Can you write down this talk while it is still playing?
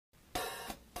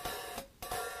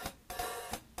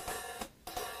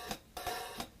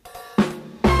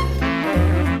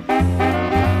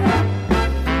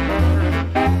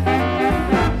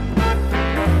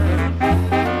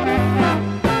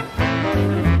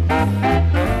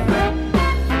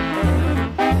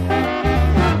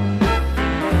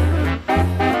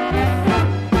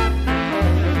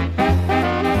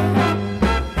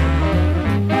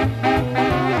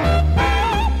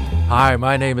Hi,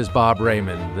 my name is Bob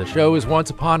Raymond. The show is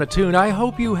Once Upon a Tune. I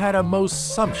hope you had a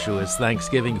most sumptuous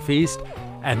Thanksgiving feast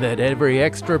and that every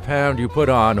extra pound you put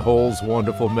on holds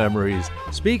wonderful memories.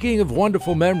 Speaking of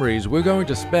wonderful memories, we're going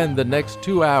to spend the next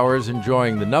 2 hours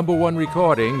enjoying the #1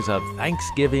 recordings of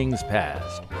Thanksgivings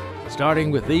past,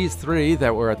 starting with these three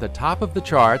that were at the top of the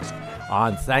charts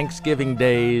on Thanksgiving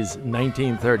days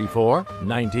 1934,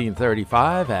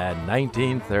 1935, and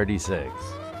 1936.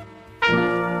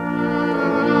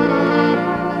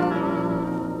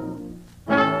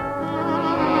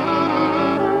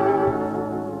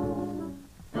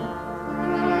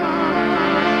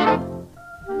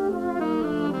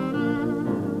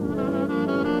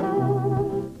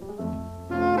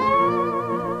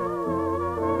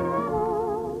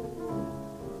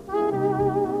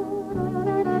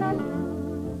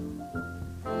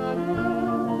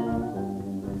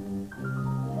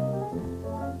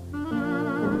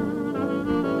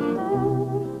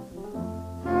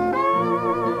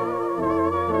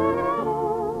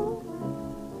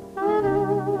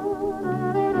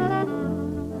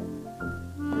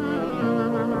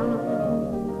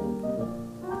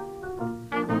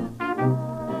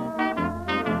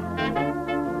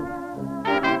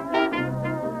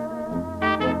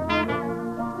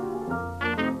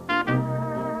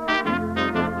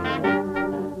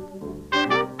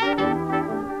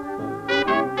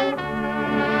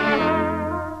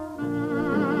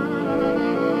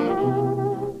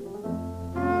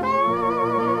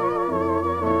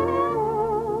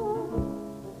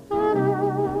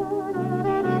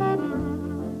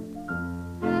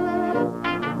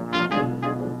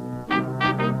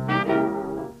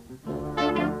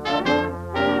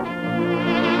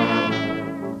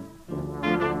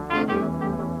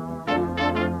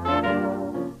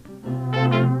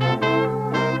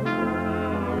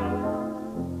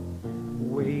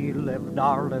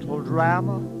 Our little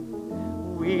drama,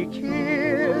 we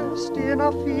kissed in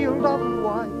a field of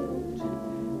white,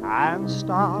 and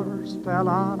stars fell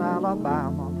on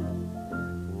Alabama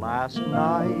last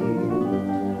night.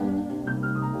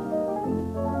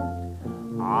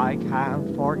 I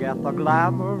can't forget the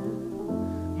glamour,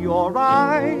 your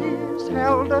eyes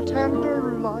held a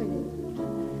tender light,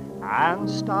 and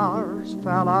stars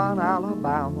fell on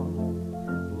Alabama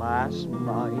last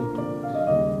night.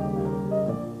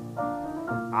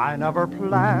 I never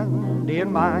planned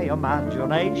in my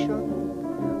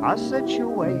imagination a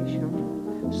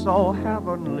situation so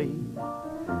heavenly,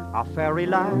 a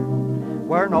fairyland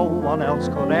where no one else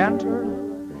could enter,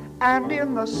 and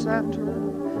in the center,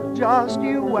 just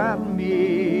you and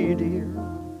me, dear.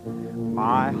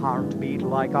 My heart beat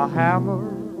like a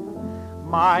hammer,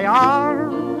 my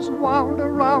arms wound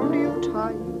around you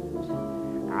tight,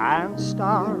 and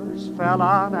stars fell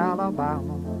on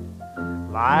Alabama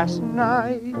last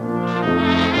night.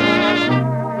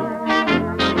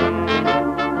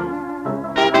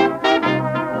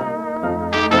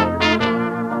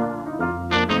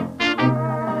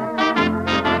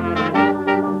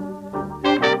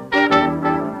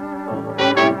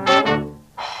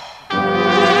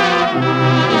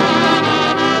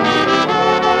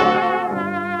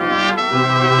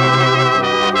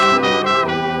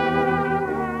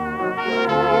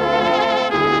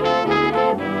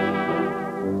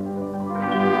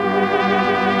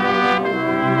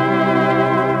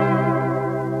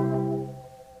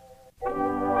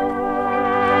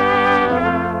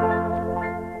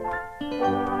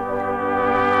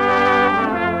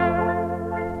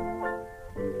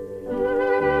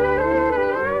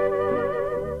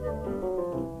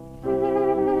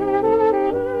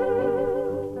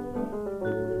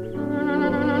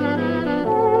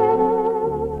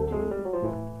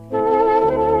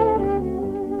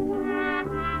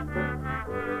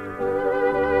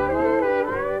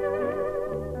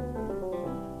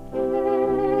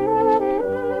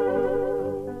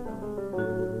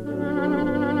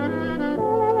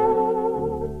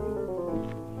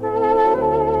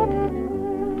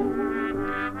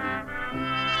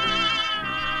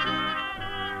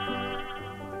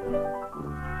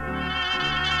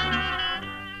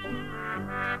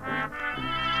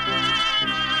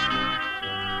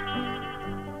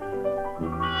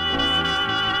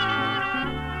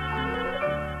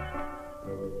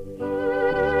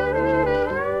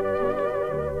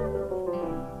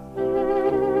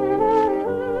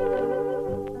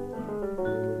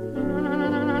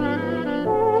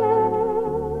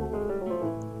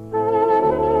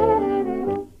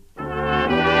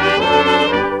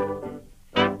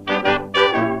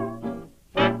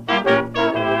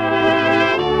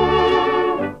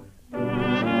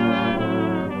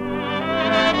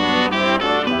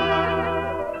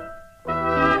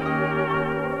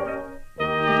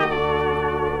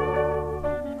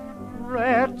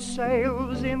 red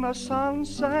sails in the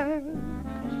sunset,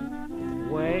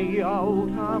 way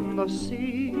out on the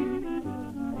sea.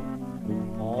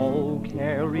 Oh,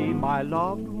 carry my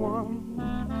loved one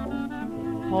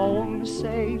home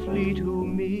safely to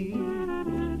me.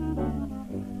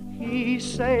 He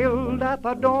sailed at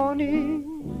the dawning,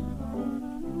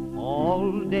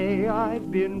 all day I've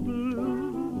been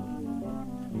blue.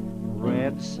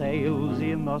 Red sails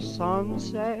in the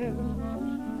sunset,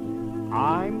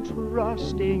 I'm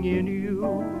trusting in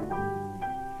you.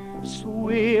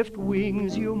 Swift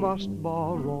wings you must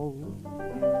borrow,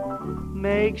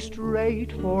 make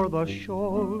straight for the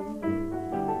shore.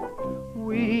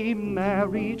 We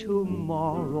marry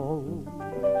tomorrow,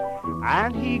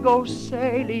 and he goes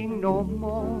sailing no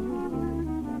more.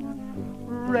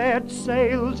 Red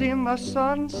sails in the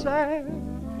sunset,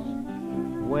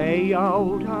 way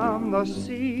out on the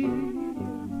sea.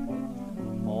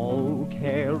 Oh,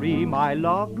 carry my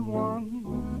loved one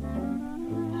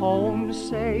home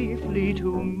safely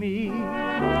to me.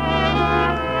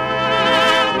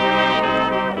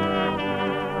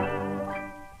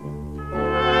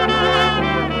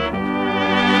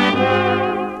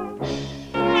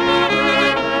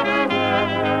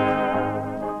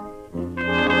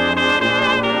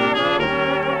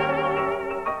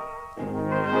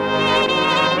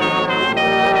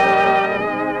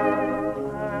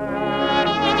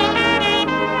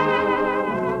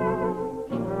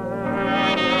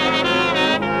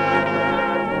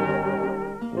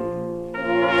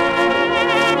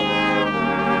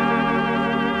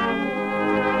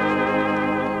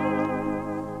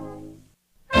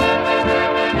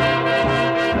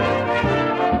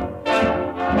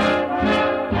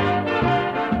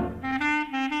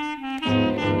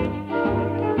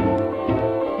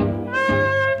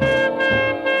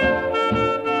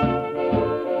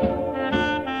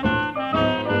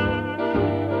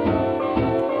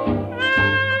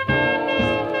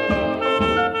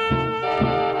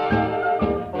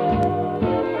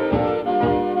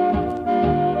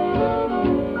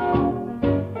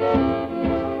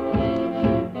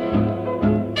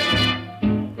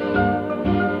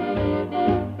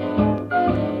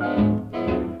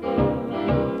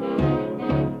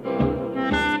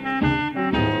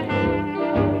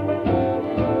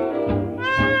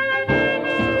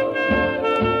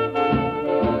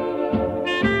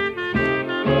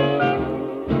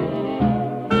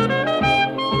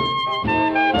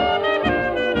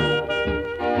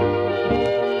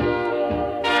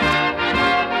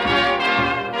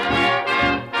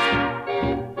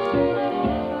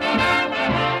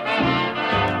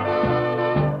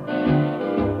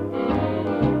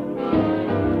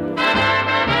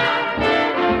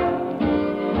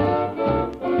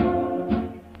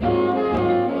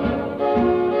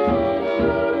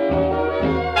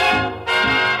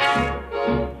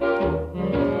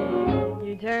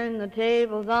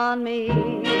 Tables on me,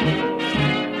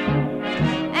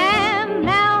 and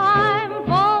now I'm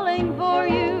falling for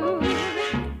you.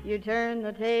 You turn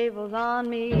the tables on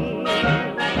me.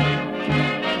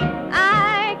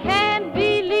 I can't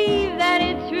believe that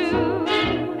it's true.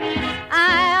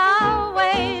 I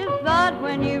always thought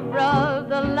when you brought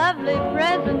the lovely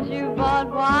presents you bought,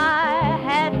 why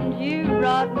hadn't you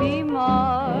brought me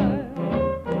more?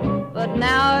 But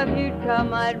now if you'd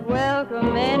come, I'd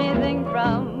welcome anything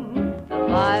from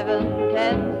 5 and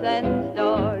 10 cent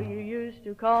store. You used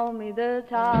to call me the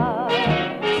top.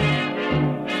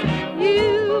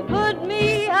 You put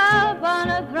me up on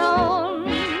a throne.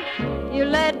 You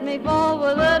let me fall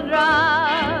with a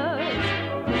drop.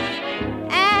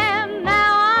 And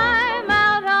now I'm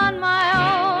out on my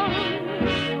own.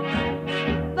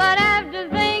 But after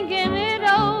thinking it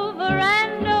over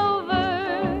and over,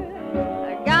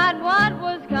 I got what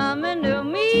was coming to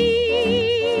me.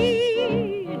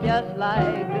 Just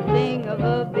like the sting of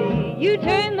a bee, you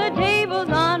turn the tables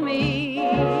on me.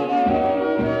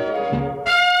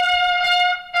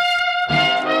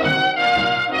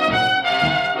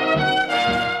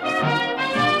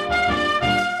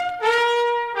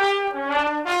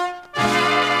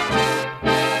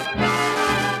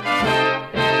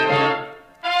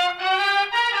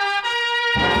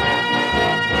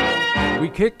 We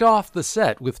kicked off the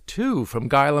set with two from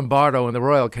Guy Lombardo and the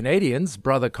Royal Canadians,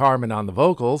 Brother Carmen on the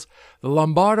vocals. The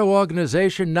Lombardo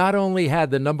organization not only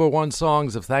had the #1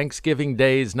 songs of Thanksgiving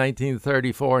Days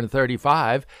 1934 and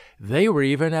 35, they were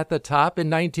even at the top in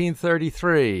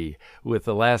 1933 with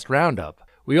The Last Roundup.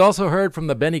 We also heard from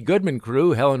the Benny Goodman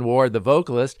crew, Helen Ward, the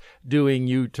vocalist, doing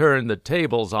You Turn the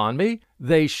Tables on Me.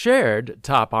 They shared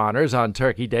top honors on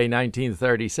Turkey Day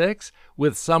 1936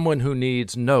 with someone who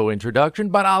needs no introduction,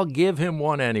 but I'll give him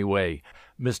one anyway,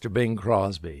 Mr. Bing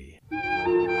Crosby.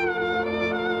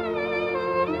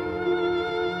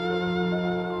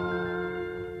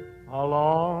 A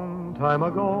long time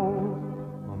ago,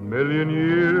 a million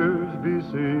years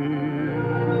BC,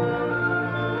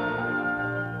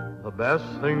 the best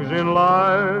things in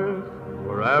life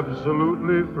were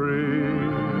absolutely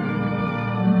free.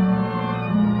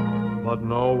 But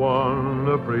no one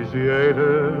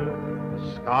appreciated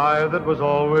the sky that was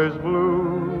always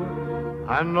blue,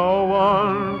 and no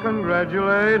one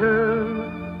congratulated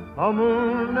a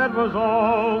moon that was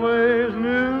always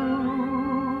new.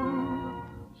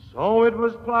 So it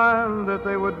was planned that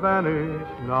they would vanish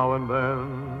now and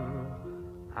then,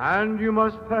 and you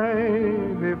must pay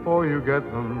before you get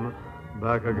them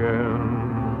back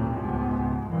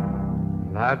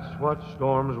again. That's what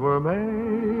storms were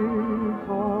made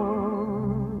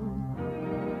for,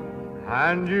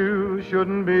 and you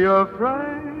shouldn't be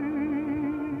afraid,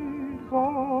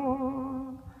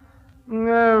 for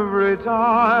every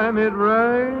time it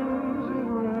rains,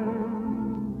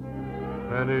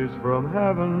 pennies from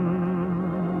heaven.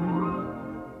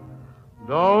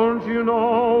 Don't you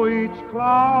know each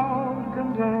cloud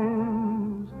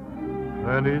contains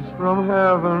pennies from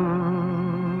heaven?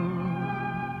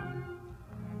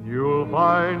 You'll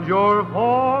find your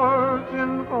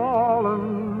fortune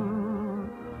fallen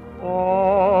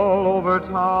all over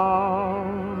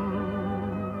town.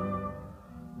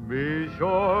 Be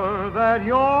sure that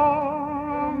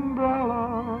your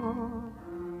umbrella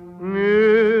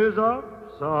is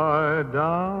upside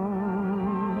down.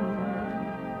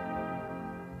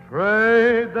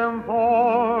 Trade them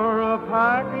for a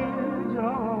package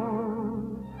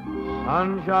of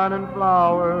sunshine and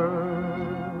flowers.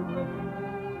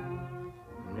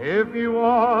 If you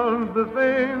want the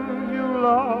things you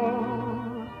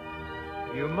love,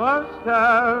 you must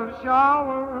have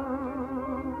showers.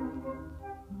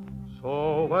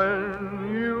 So when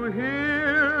you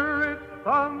hear it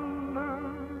thunder,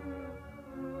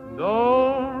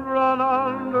 don't run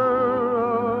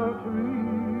under a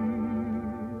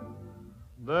tree.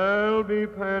 There'll be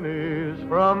pennies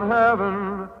from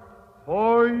heaven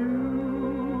for you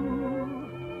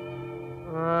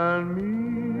and me.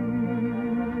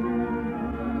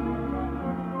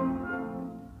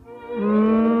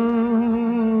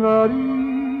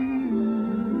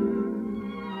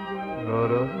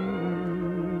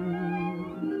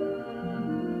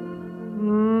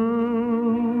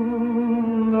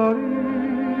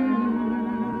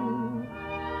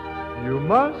 You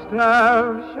must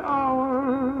have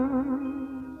showers,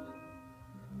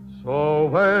 so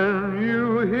when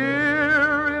you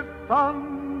hear it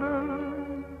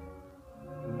thunder,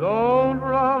 don't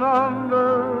run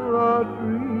under a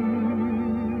tree.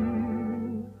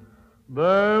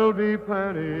 There'll be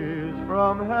pennies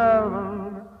from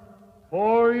heaven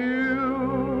for you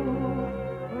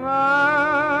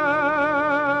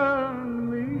and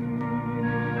me.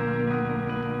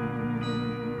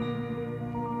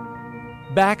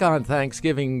 Back on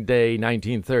Thanksgiving Day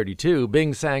 1932,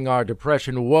 Bing sang our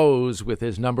Depression woes with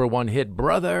his #1 hit,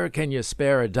 Brother, Can You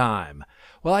Spare a Dime?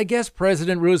 Well, I guess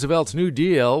President Roosevelt's New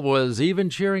Deal was even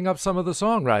cheering up some of the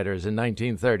songwriters in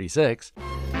 1936.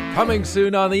 Coming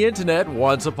soon on the internet,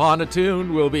 Once Upon a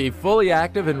Tune will be fully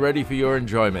active and ready for your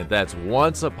enjoyment. That's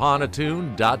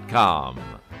onceuponatune.com.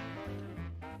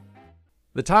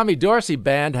 The Tommy Dorsey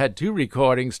Band had 2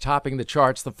 recordings topping the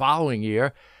charts the following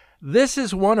year. This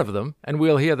is one of them, and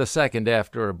we'll hear the second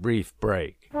after a brief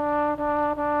break.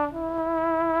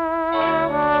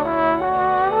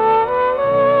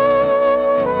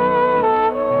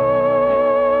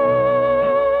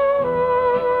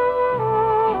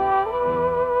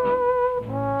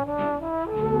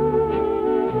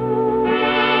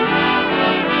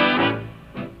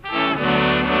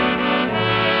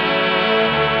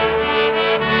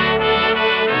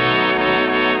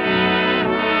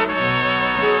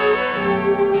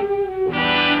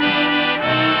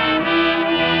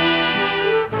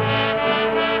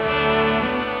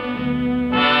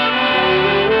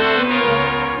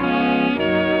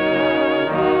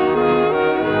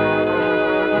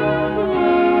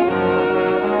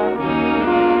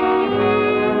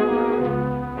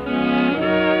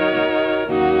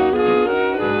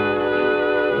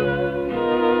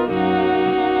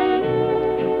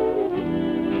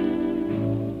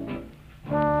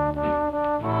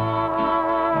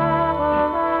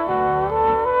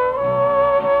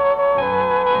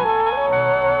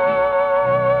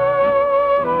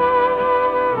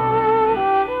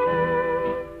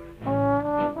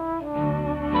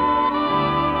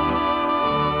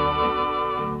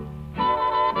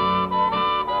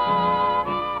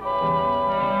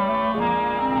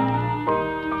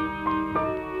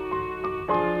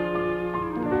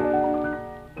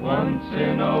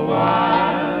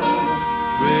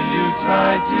 Will you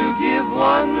try to give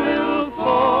one little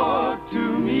thought to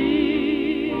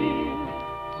me,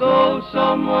 so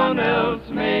someone else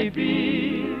may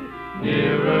be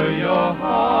nearer your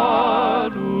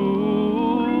heart?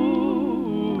 Ooh,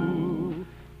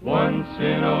 once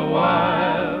in a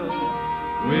while,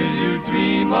 will you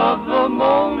dream of the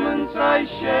moments I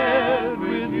shared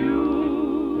with you?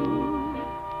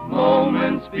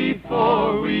 Moments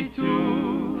before we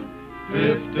two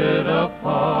drifted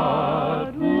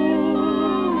apart.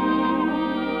 Ooh,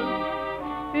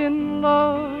 in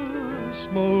love's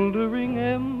smoldering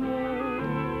ember,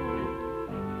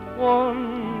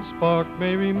 one spark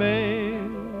may remain.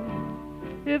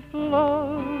 If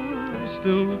love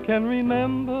still can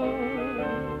remember,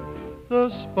 the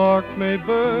spark may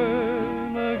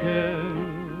burn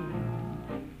again.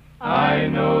 I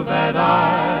know that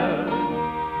I'll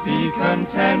be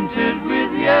contented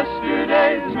with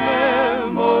yesterday's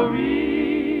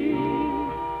memory,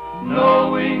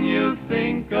 knowing you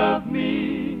think of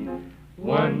me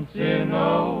once in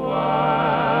a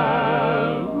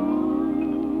while.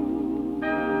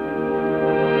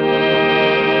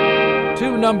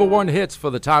 Two #1 hits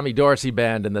for the Tommy Dorsey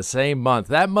Band in the same month.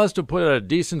 That must have put a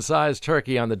decent-sized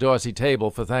turkey on the Dorsey table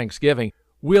for Thanksgiving.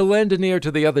 We'll lend an ear to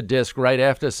the other disc right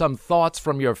after some thoughts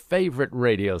from your favorite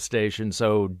radio station,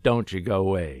 so don't you go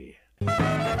away.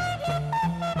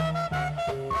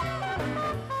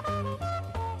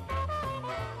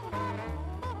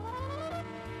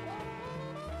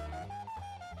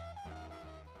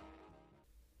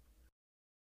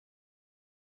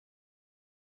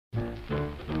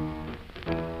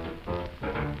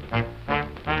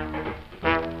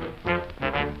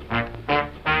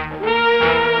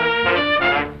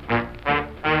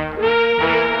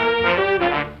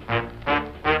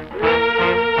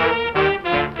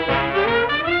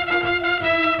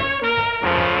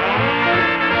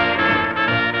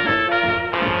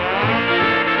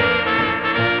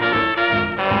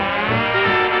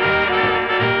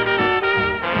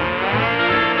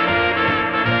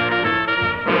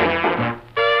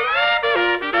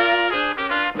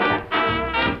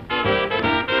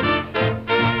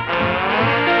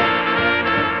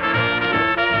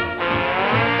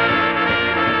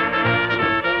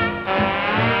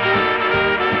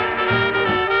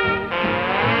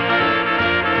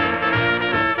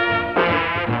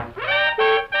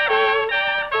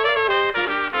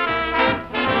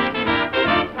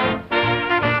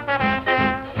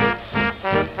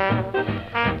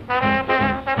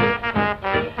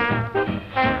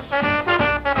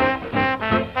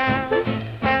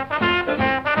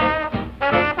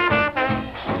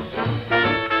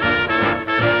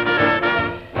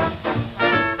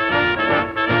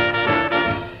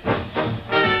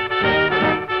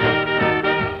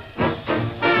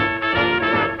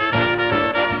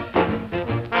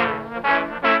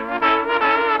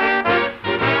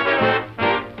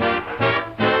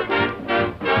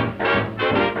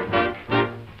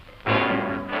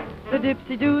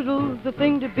 Dipsy-doodle's the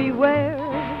thing to beware.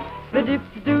 The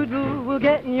dipsy-doodle will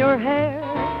get in your hair,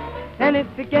 and if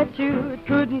it gets you, it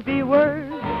couldn't be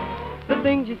worse. The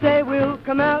things you say will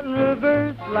come out in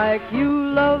reverse, like you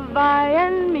love I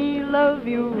and me love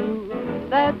you.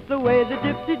 That's the way the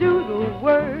dipsy-doodle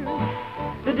works.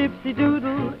 The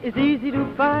dipsy-doodle is easy to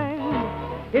find.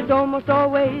 It's almost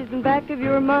always in back of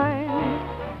your mind.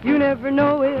 You never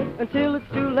know it until it's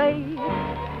too late,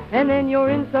 and then you're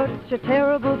in such a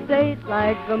terrible state,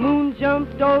 like the moon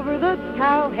jumped over the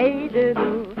cow. Hey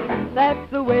diddle, that's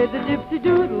the way the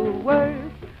dipsy-doodle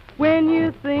works. When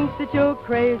you think that you're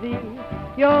crazy,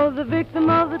 you're the victim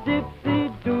of the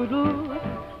dipsy-doodle.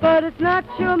 But it's not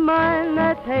your mind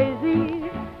that's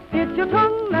hazy, it's your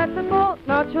tongue that's at fault,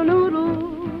 not your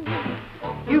noodle.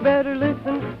 You better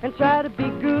listen and try to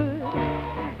be good,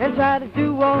 and try to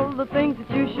do all the things that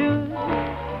you should.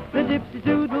 The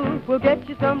dipsy-doodle will get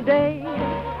you someday.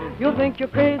 You'll think you're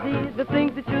crazy, the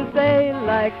things that you'll say,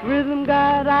 like rhythm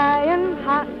got I and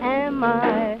hot am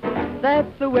I.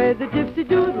 That's the way the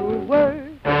dipsy-doodle works.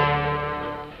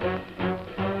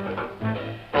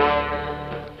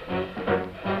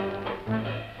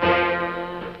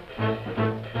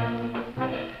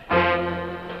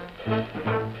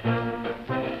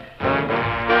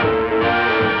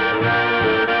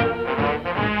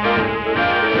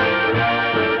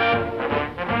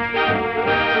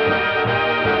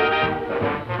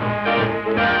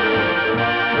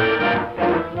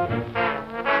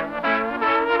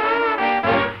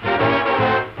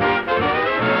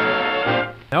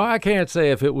 Now, I can't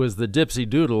say if it was the Dipsy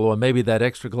Doodle or maybe that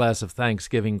extra glass of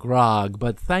Thanksgiving grog,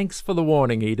 but thanks for the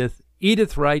warning, Edith.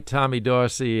 Edith Wright, Tommy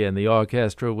Dorsey, and the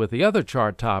orchestra with the other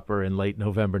chart topper in late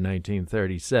November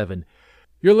 1937.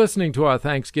 You're listening to our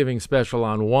Thanksgiving special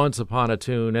on Once Upon a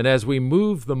Tune, and as we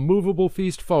move the movable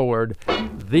feast forward,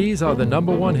 these are the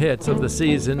number one hits of the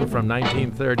season from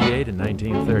 1938 and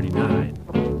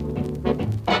 1939.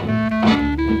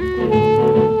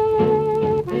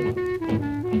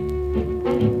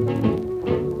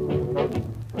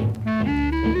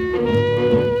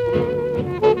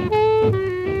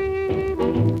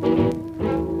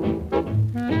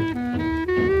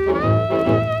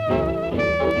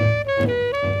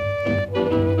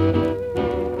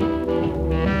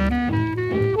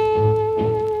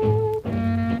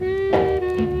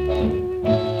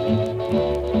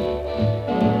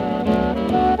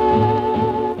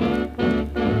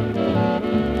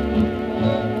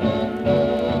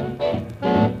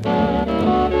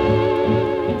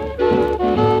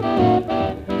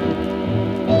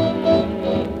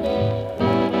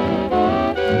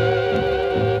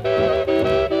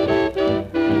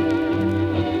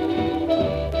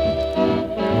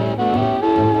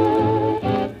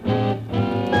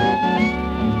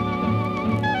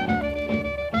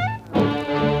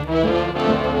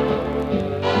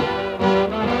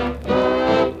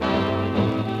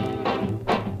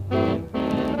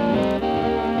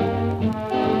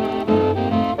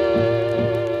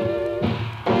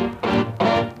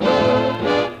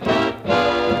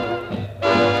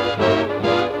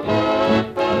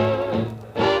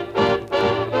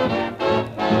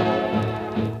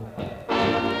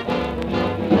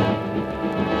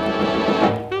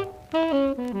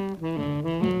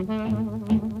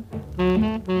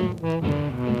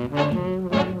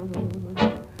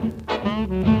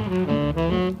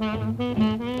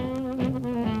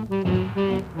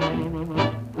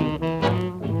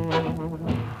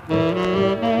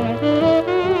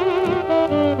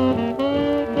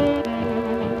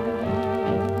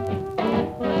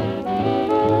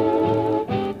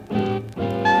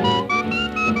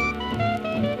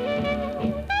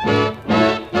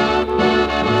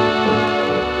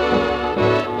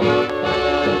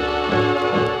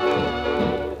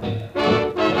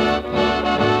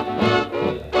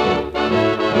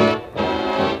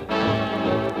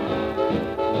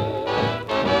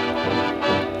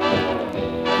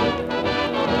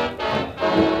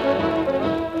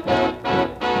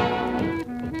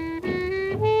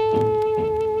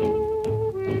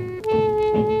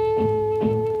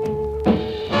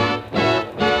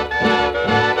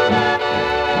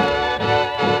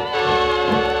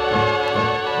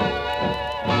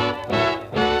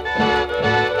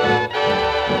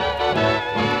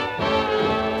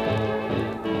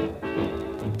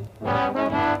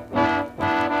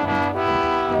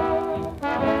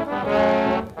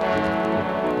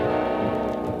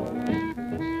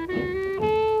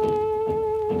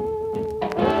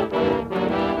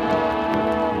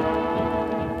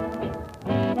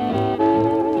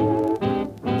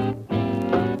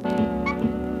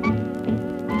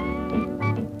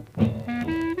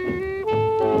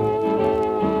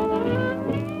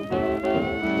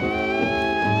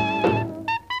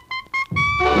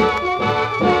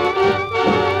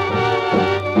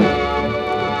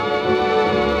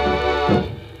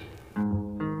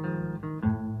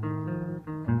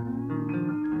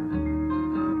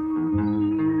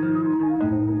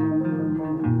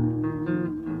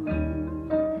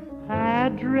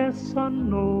 Address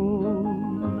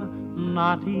unknown,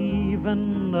 not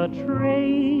even a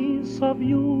trace of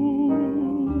you.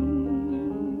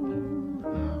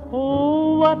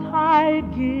 Oh, what I'd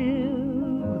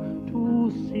give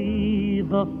to see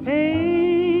the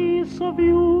face of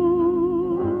you.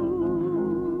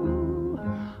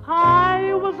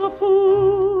 I was a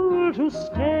fool to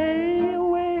stay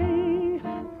away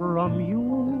from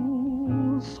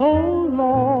you so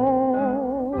long.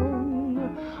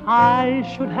 I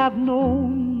should have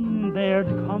known there'd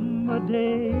come a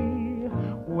day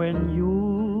when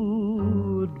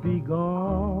you'd be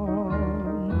gone.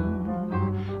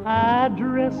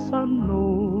 Address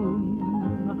unknown,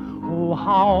 oh,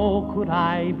 how could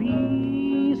I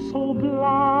be so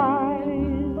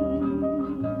blind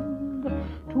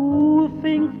to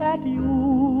think that you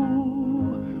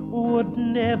would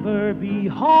never be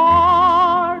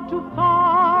hard to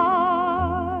find.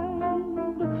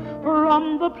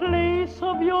 From the place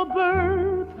of your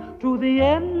birth to the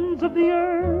ends of the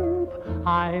earth,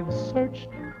 I've searched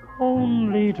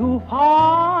only to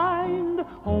find,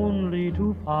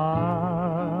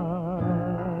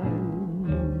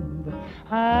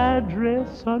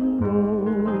 address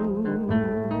unknown.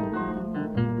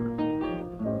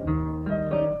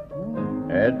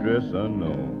 Address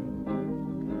unknown.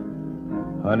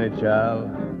 Honey child,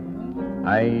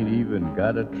 I ain't even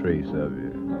got a trace of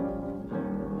you.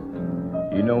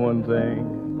 You know one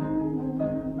thing?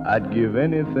 I'd give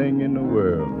anything in the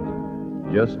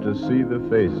world just to see the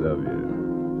face of you.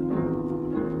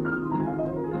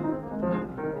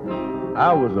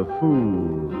 I was a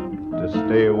fool to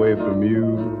stay away from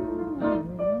you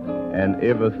and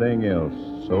everything else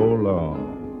so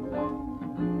long.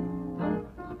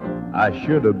 I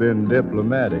should have been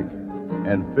diplomatic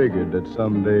and figured that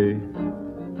someday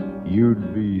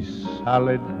you'd be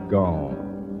solid gone.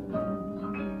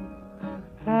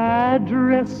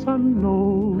 Address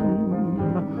unknown,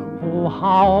 oh,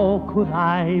 how could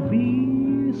I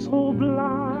be so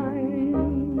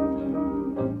blind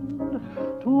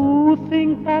to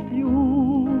think that you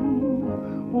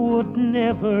would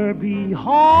never be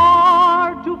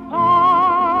hard to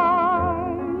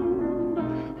find?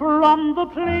 From the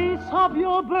place of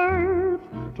your birth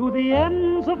to the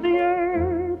ends of the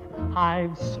earth,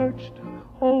 I've searched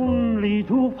only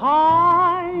to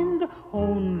find,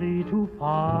 only to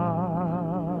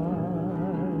find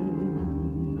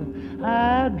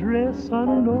address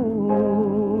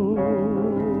unknown.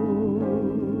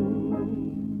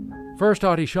 First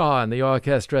Artie Shaw and the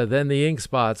orchestra, then the Ink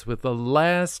Spots with the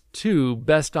last two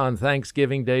Best on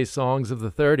Thanksgiving Day songs of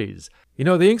the 30s. You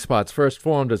know, the Ink Spots first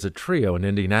formed as a trio in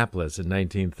Indianapolis in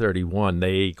 1931.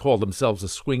 They called themselves the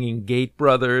Swinging Gate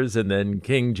Brothers and then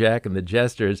King Jack and the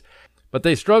Jesters. But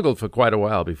they struggled for quite a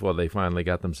while before they finally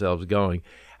got themselves going.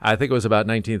 I think it was about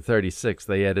 1936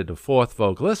 they added a fourth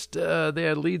vocalist,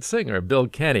 their lead singer, Bill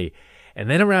Kenny. And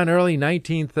then around early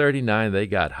 1939 they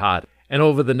got hot. And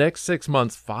over the next 6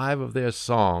 months, 5 of their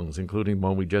songs, including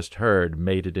one we just heard,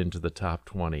 made it into the top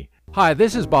 20. Hi,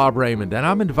 this is Bob Raymond, and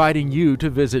I'm inviting you to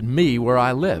visit me where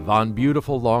I live on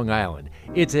beautiful Long Island.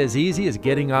 It's as easy as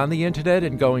getting on the internet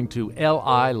and going to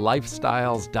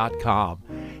lilifestyles.com.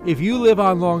 If you live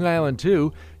on Long Island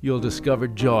too, you'll discover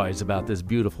joys about this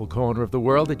beautiful corner of the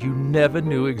world that you never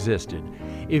knew existed.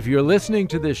 If you're listening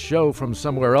to this show from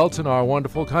somewhere else in our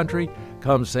wonderful country,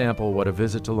 come sample what a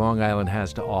visit to Long Island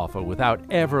has to offer without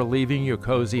ever leaving your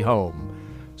cozy home.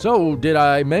 So, did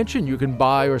I mention you can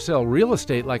buy or sell real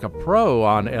estate like a pro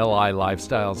on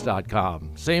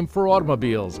lilifestyles.com? Same for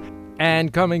automobiles.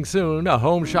 And coming soon, a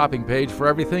home shopping page for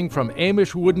everything from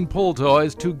Amish wooden pull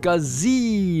toys to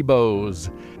gazebos.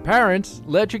 Parents,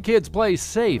 let your kids play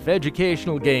safe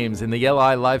educational games in the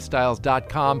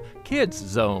lilifestyles.com Kids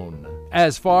Zone.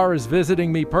 As far as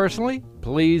visiting me personally,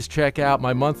 please check out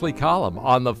my monthly column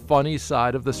on the funny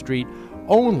side of the street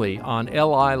only on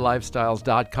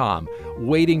lilifestyles.com,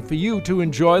 waiting for you to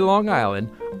enjoy Long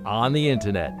Island on the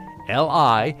internet.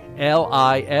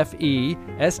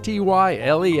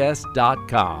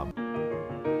 lilifestyles.com.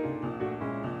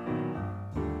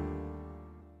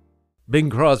 Bing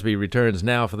Crosby returns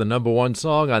now for the number one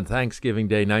song on Thanksgiving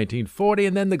Day 1940,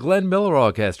 and then the Glenn Miller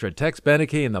Orchestra, Tex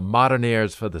Beneke and the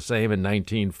Modernaires for the same in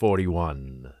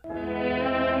 1941.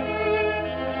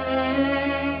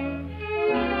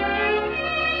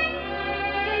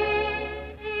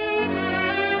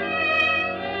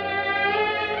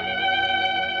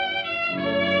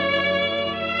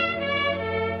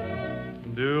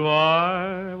 Do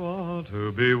I want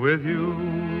to be with you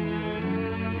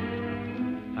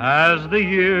as the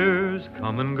years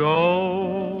come and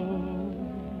go,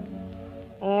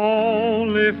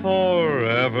 only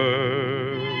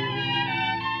forever,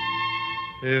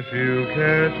 if you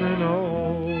care to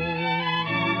know,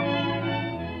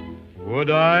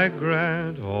 would I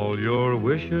grant all your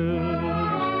wishes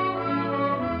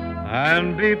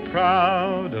and be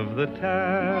proud of the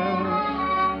task,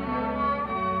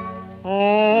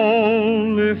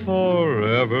 only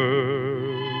forever,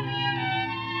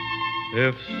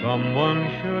 if someone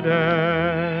should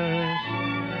ask,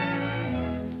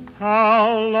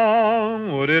 how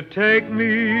long would it take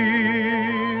me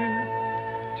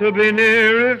to be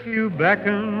near if you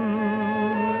beckon?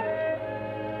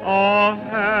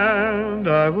 Offhand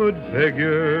I would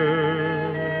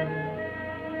figure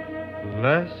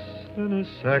less than a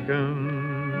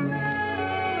second.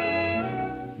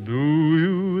 Do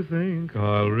you think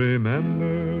I'll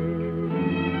remember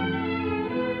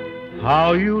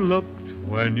how you looked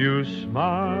when you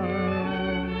smiled?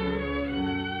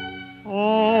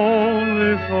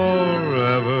 Only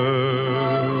forever,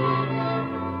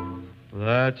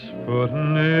 that's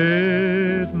putting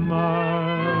it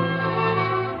mild.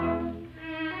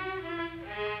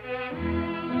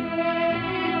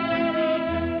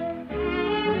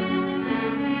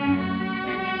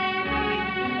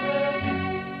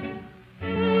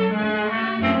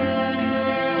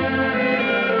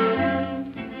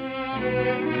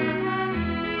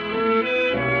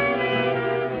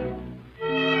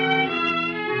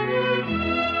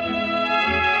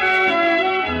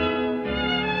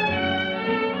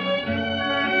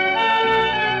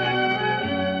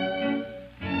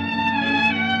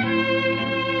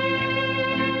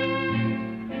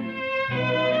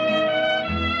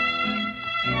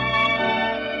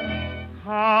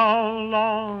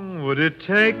 it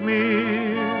take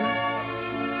me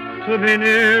to be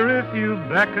near if you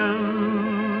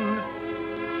beckoned?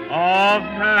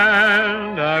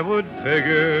 Offhand I would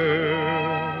figure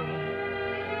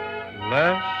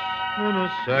less than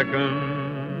a second.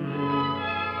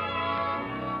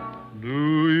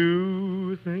 Do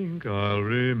you think I'll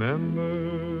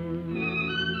remember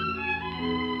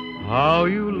how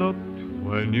you looked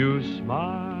when you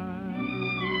smiled?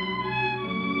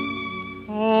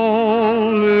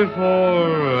 Only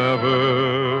forever,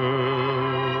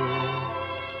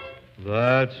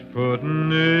 that's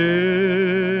putting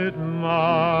it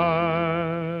mild.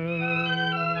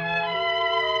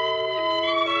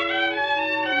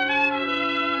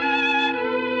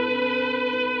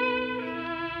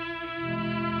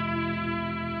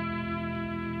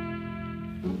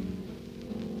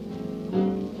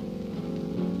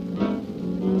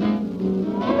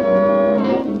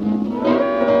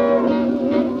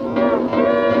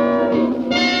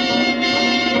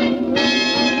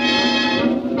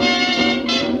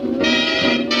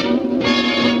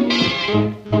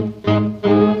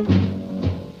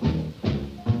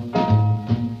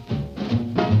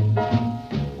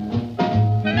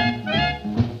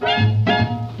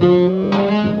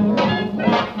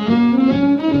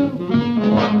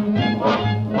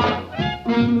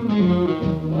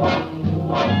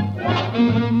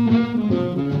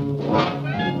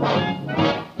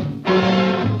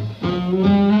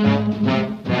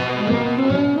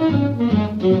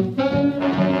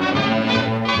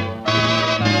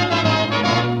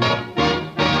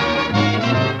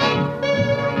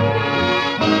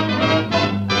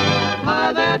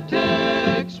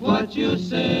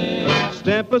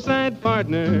 Step aside,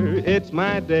 partner, it's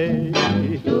my day.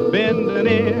 Bend an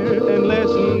ear and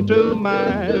listen to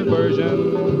my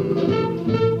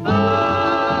version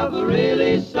of a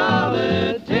really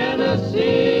solid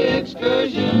Tennessee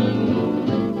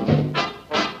excursion.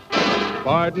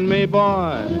 Pardon me,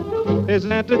 boy, is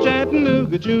that the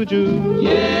Chattanooga Choo-Choo?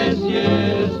 Yes,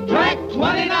 yes, track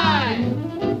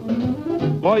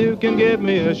 29. Boy, you can give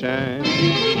me a shine.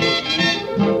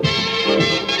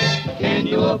 Can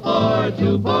you afford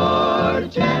to board a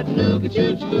Chattanooga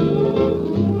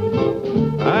choo-choo?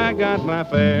 I got my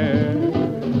fare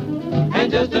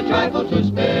and just a trifle to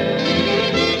spare.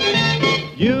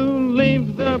 You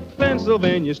leave the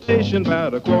Pennsylvania station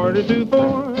about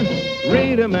 4:45.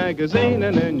 Read a magazine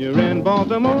and then you're in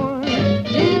Baltimore.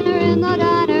 Dinner in the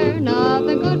diner,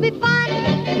 nothing could be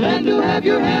finer than to have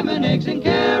your ham and eggs in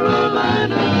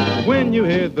Carolina. When you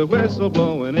hear the whistle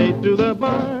blowing 8 to the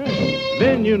bar,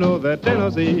 then you know that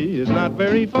Tennessee is not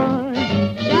very far.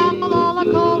 Shuffle all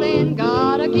the coal in,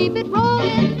 gotta keep it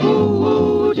rolling. Ooh,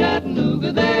 ooh,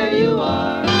 Chattanooga, there you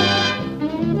are.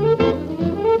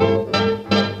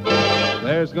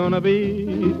 There's gonna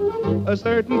be a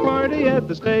certain party at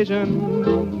the station.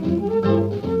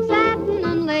 Satin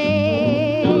and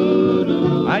lace,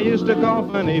 I used to call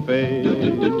Funny Face.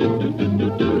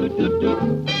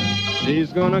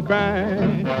 She's gonna cry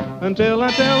until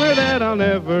I tell her that I'll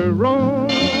never roam.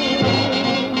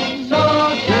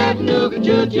 So Chattanooga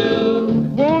choo-choo,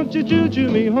 won't you choo-choo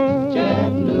me home?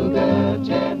 Chattanooga,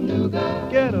 Chattanooga,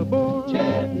 get aboard.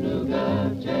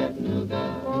 Chattanooga,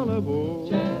 Chattanooga, all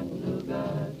aboard.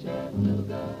 Chattanooga,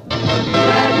 Chattanooga,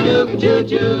 Chattanooga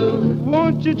choo-choo,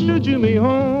 won't you choo-choo me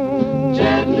home?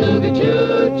 Chattanooga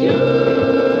choo-choo.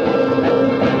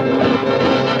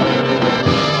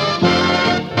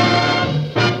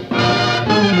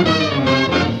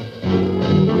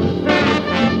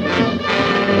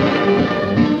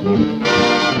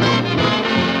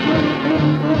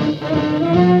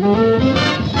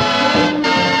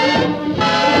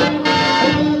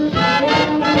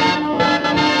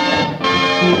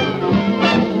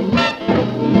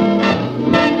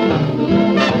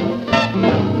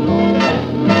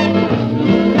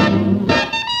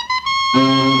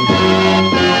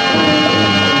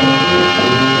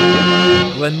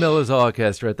 Glenn Miller's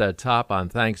orchestra at that top on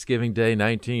Thanksgiving Day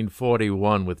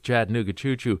 1941 with Chattanooga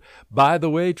Choo Choo. By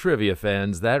the way, trivia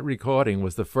fans, that recording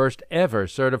was the first ever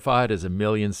certified as a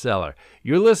million seller.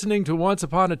 You're listening to Once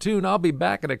Upon a Tune. I'll be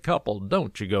back in a couple.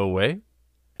 Don't you go away.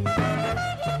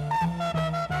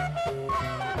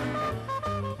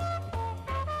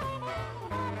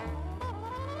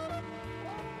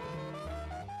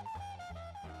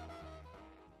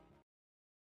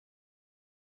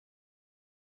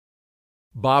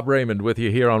 Bob Raymond with you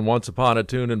here on Once Upon a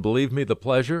Tune, and believe me, the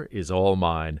pleasure is all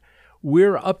mine.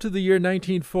 We're up to the year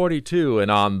 1942,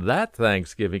 and on that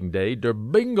Thanksgiving Day, Der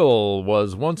Bingle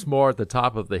was once more at the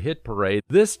top of the hit parade,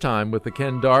 this time with the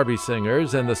Ken Darby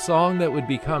Singers and the song that would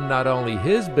become not only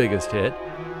his biggest hit,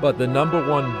 but the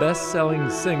 #1 best-selling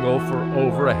single for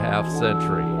over a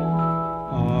half-century.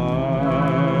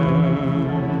 I'm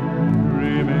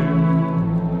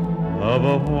dreaming of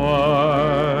a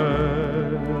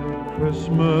white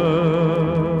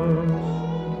Christmas,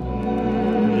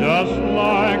 just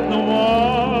like the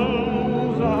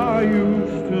ones I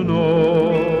used to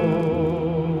know,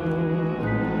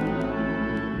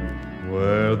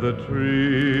 where the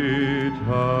treetops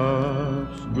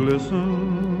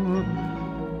glisten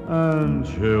and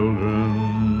children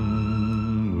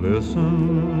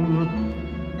listen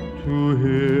to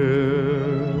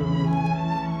hear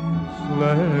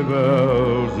sleigh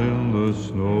bells in the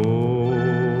snow.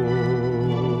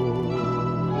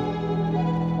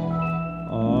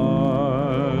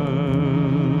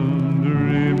 I'm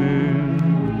dreaming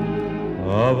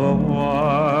of a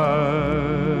white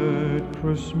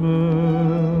Christmas,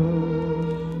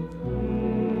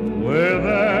 with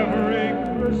every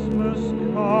Christmas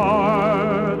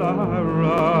card I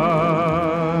write.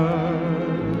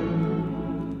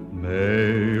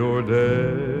 May your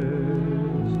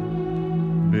days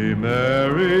be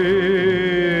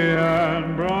merry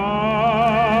and bright,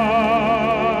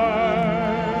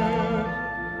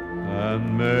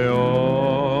 and may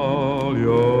all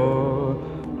your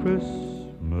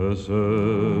Christmases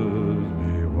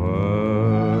be white.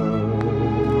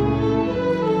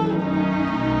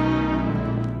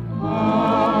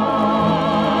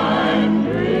 I'm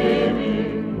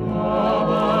dreaming of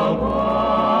a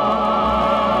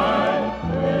white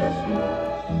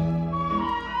Christmas,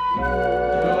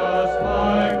 just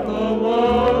like the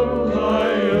ones I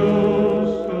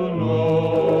used to know,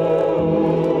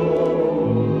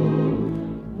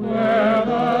 where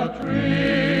the treetops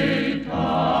glisten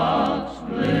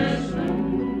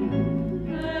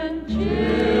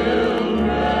and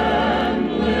children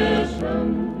listen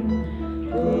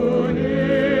to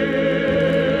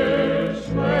hear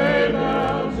sleigh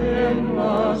bells in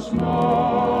the snow.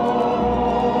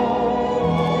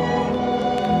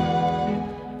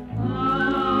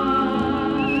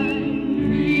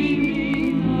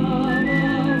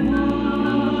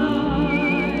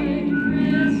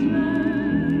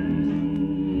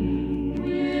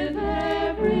 With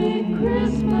every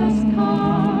Christmas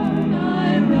card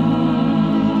I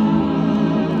write,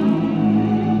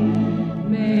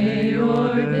 may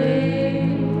your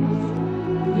days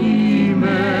be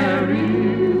merry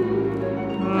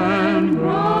and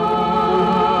bright,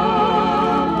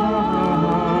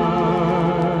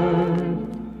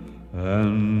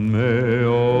 and may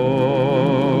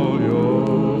all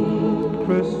your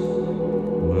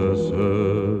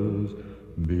Christmases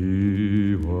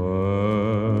be white.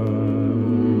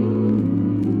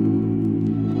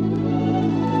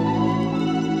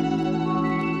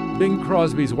 Bing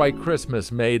Crosby's White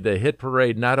Christmas made the hit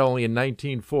parade not only in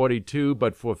 1942,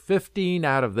 but for 15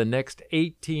 out of the next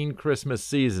 18 Christmas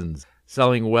seasons,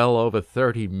 selling well over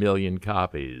 30 million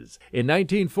copies. In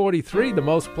 1943, the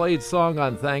most played song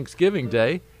on Thanksgiving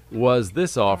Day was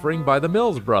this offering by the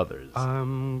Mills Brothers.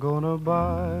 I'm gonna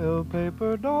buy a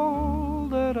paper doll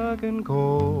that I can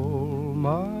call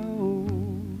my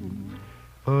own,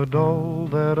 a doll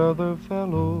that other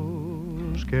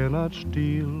fellows cannot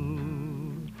steal.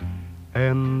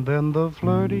 And then the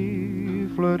flirty,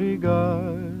 flirty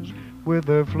guys with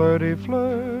their flirty,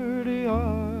 flirty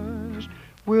eyes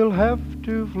will have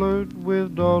to flirt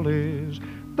with dollies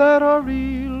that are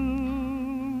real.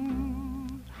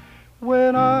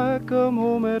 When I come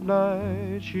home at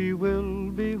night, she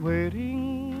will be waiting.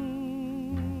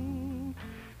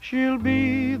 She'll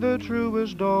be the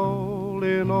truest doll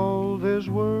in all this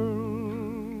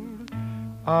world.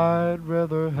 I'd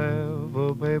rather have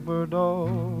a paper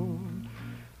doll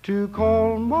to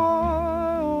call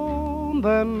my own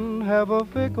than have a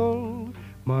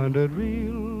fickle-minded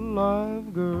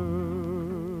real-life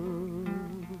girl.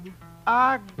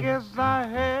 I guess I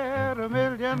had $1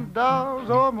 million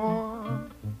or more.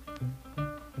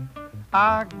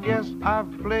 I guess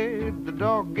I've played the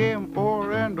dog game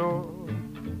o'er and o'er.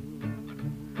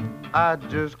 I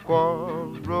just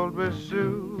quarreled with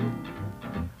Sue,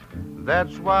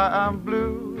 that's why I'm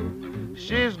blue.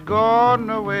 She's gone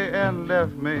away and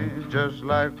left me just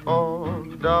like all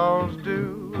dolls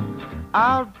do.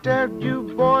 I'll tell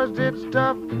you boys, it's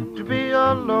tough to be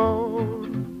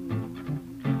alone,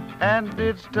 and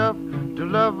it's tough to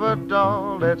love a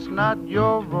doll that's not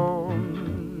your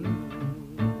own.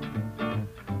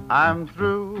 I'm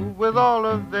through with all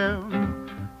of them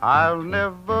I'll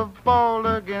never fall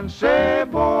again. Say,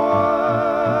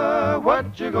 boy,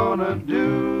 what you gonna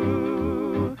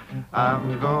do?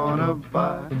 I'm gonna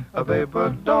buy a paper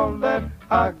doll that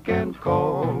I can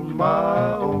call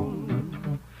my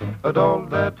own, a doll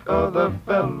that other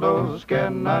fellows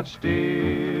cannot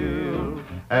steal.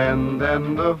 And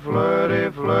then the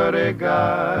flirty, flirty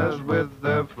guys with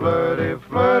their flirty,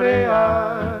 flirty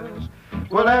eyes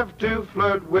will have to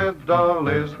flirt with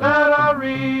dollies that are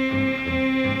real.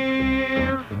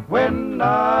 When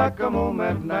I come home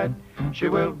at night, she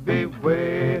will be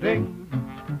waiting.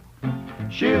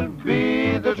 She'll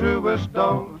be the truest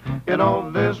doll in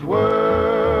all this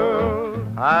world.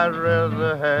 I'd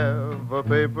rather have a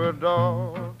paper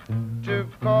doll to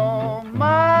call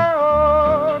my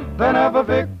own than have a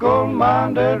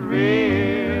fickle-minded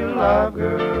real live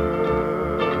girl.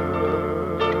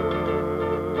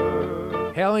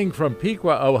 Hailing from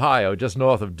Piqua, Ohio, just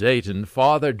north of Dayton,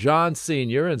 Father John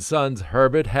Sr. and sons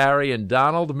Herbert, Harry, and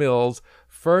Donald Mills'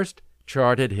 first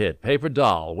charted hit, Paper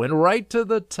Doll, went right to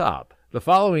the top. The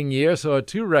following year saw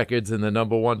 2 records in the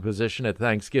number 1 position at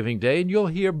Thanksgiving Day, and you'll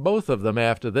hear both of them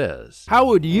after this. How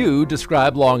would you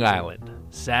describe Long Island?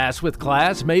 Sass with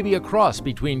class, maybe a cross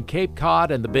between Cape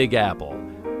Cod and the Big Apple.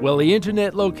 Well, the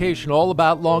internet location all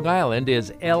about Long Island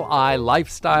is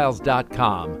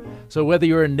lilifestyles.com. So whether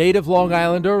you're a native Long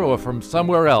Islander or from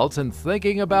somewhere else and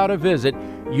thinking about a visit,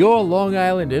 your Long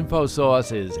Island info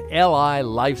source is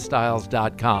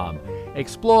lilifestyles.com.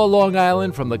 Explore Long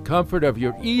Island from the comfort of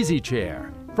your easy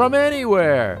chair, from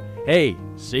anywhere. Hey,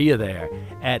 see you there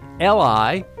at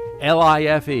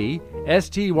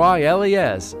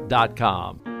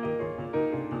lilifestyles.com.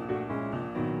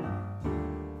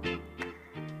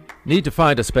 Need to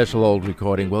find a special old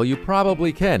recording? Well, you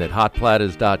probably can at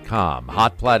hotplatters.com.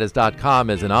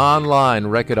 Hotplatters.com is an online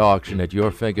record auction at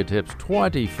your fingertips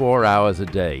 24 hours a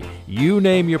day. You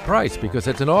name your price because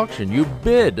it's an auction. You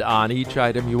bid on each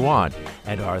item you want.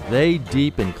 And are they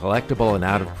deep in collectible and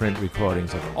out-of-print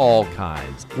recordings of all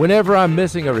kinds? Whenever I'm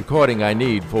missing a recording I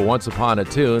need for Once Upon a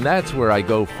Tune, that's where I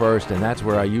go first, and that's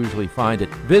where I usually find it.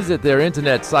 Visit their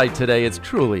internet site today. It's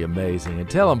truly amazing. And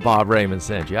tell them Bob Raymond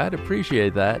sent you. I'd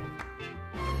appreciate that.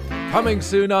 Coming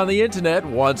soon on the internet,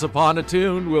 Once Upon a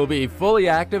Tune will be fully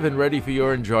active and ready for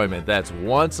your enjoyment. That's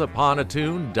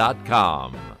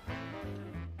onceuponatune.com.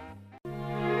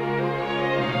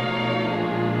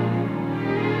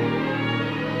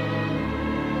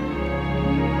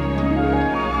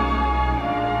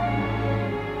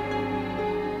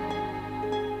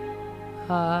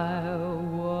 I'll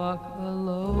walk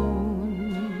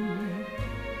alone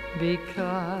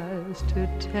because to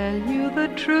tell you the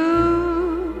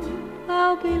truth,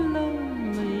 I'll be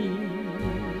lonely.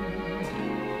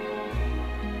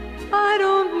 I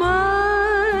don't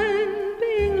mind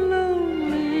being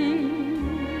lonely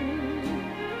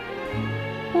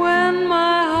when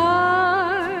my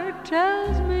heart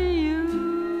tells me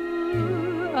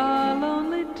you are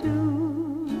lonely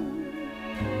too.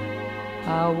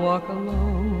 I'll walk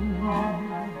alone.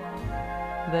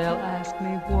 They'll ask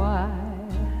me why,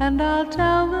 and I'll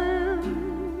tell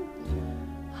them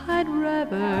I'd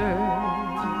rather.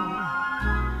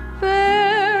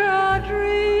 There are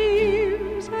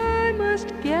dreams I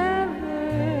must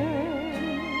gather,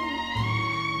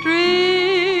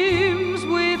 dreams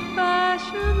we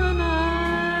fashion the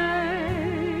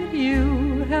night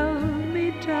you held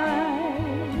me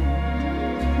tight.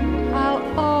 I'll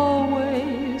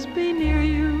always be near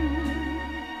you,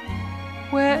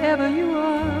 wherever you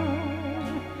are,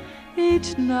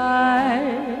 each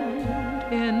night,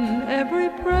 in every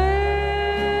prayer.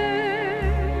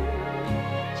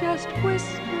 Just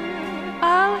whisper,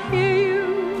 I'll hear you,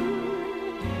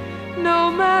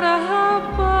 no matter how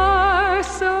far.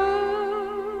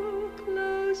 So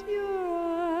close your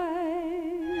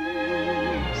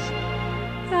eyes,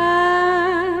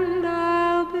 and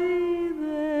I'll be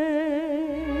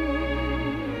there.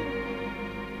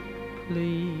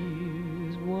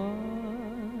 Please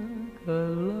walk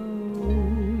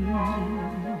alone,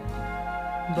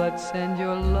 but send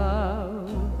your love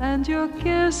and your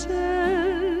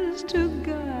kisses to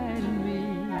guide me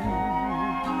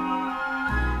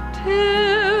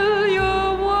till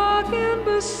you're walking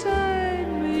beside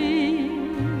me.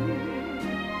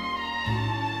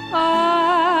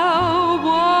 I'll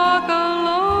walk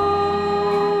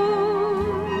alone,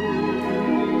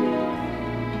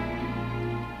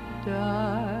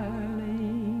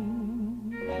 darling,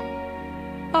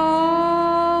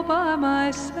 all by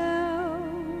myself.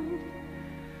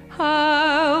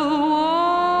 I'll walk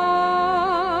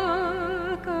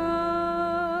alone.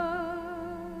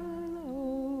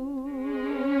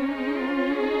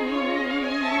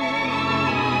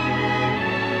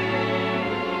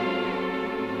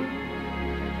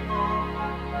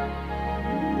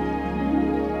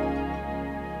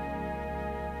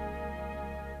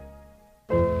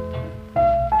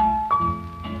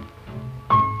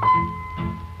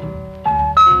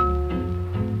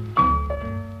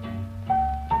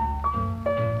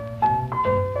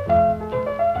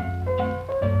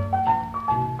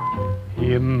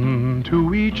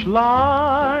 each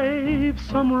life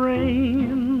some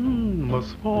rain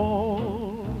must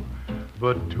fall,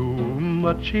 but too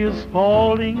much is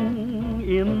falling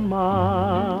in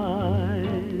mine.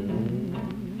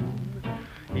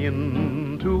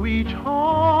 Into each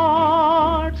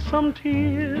heart some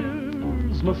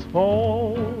tears must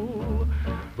fall,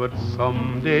 but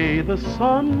someday the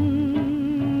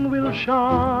sun will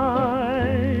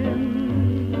shine.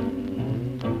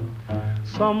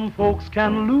 Some folks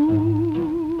can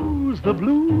lose the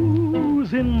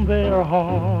blues in their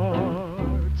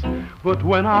hearts, but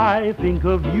when I think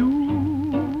of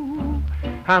you,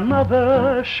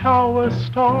 another shower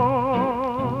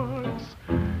starts.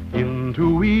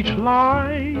 Into each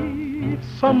life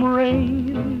some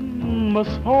rain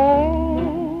must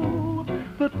fall,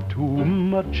 but too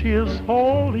much is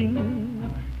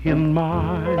falling in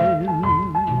mine.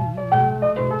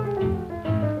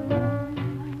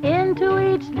 Into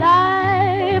each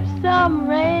life some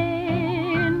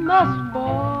rain must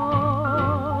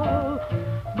fall,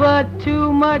 but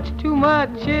too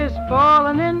much is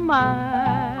falling in mine.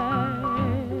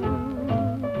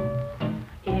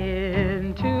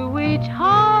 Into each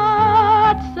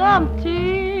heart some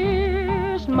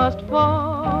tears must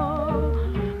fall,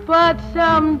 but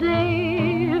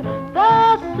someday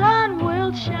the sun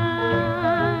will shine.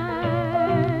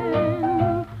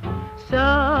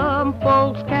 Some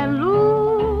folks can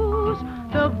lose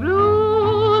the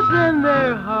blues in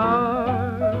their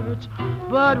hearts,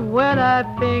 but when I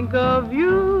think of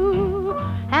you,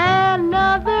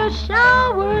 another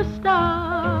shower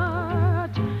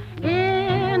starts.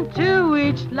 Into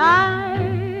each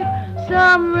life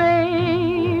some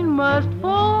rain must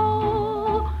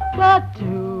fall, but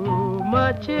too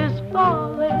much is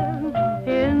falling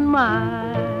in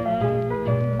mine.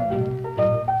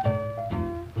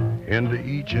 Into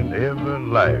each and every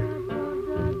life,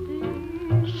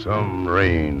 some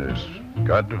rain has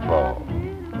got to fall,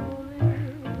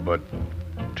 but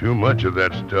too much of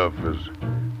that stuff is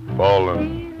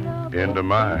falling into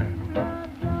mine.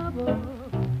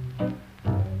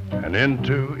 And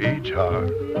into each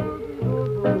heart,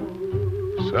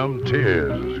 some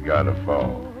tears has got to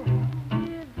fall.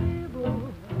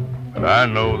 But I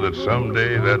know that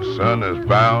someday that sun is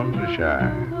bound to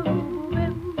shine.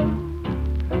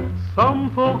 Some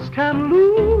folks can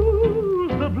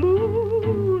lose the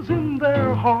blues in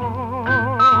their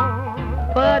heart,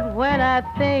 but when I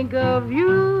think of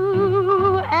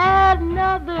you,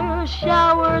 another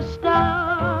shower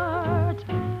starts.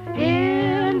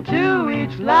 Into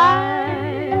each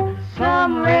life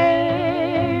some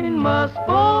rain must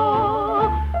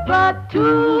fall, but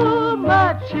too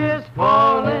much is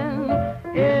falling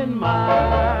in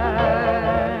mine.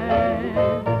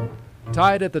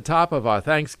 Tied at the top of our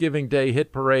Thanksgiving Day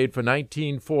hit parade for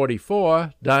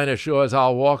 1944, Dinah Shore's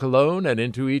I'll Walk Alone and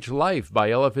Into Each Life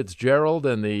by Ella Fitzgerald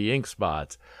and the Ink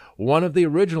Spots. One of the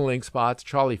original Ink Spots,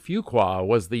 Charlie Fuqua,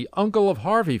 was the uncle of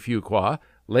Harvey Fuqua,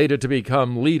 later to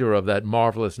become leader of that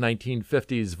marvelous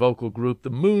 1950s vocal group, the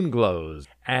Moonglows,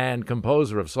 and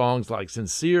composer of songs like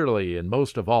Sincerely and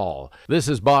Most of All. This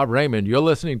is Bob Raymond. You're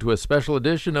listening to a special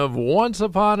edition of Once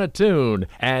Upon a Tune,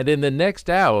 and in the next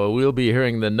hour, we'll be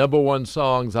hearing the #1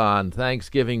 songs on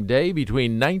Thanksgiving Day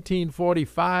between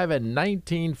 1945 and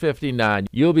 1959.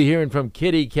 You'll be hearing from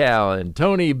Kitty Callan,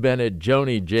 Tony Bennett,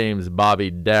 Joni James,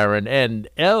 Bobby Darin, and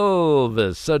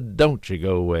Elvis, so don't you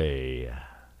go away.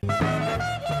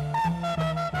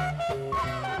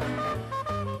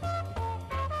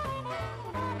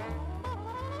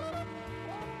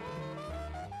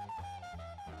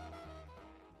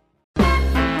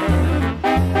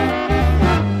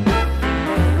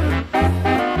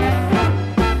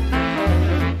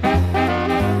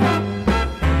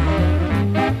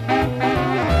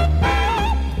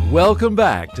 Welcome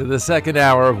back to the second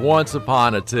hour of Once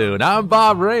Upon a Tune. I'm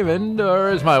Bob Raymond, or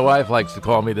as my wife likes to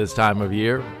call me this time of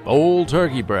year, Old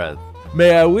Turkey Breath.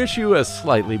 May I wish you a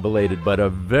slightly belated but a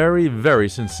very, very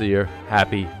sincere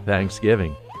Happy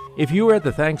Thanksgiving. If you were at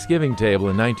the Thanksgiving table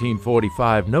in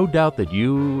 1945, no doubt that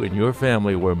you and your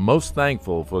family were most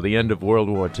thankful for the end of World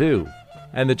War II.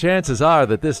 And the chances are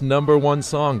that this #1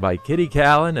 song by Kitty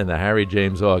Callan and the Harry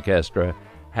James Orchestra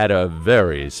had a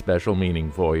very special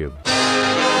meaning for you.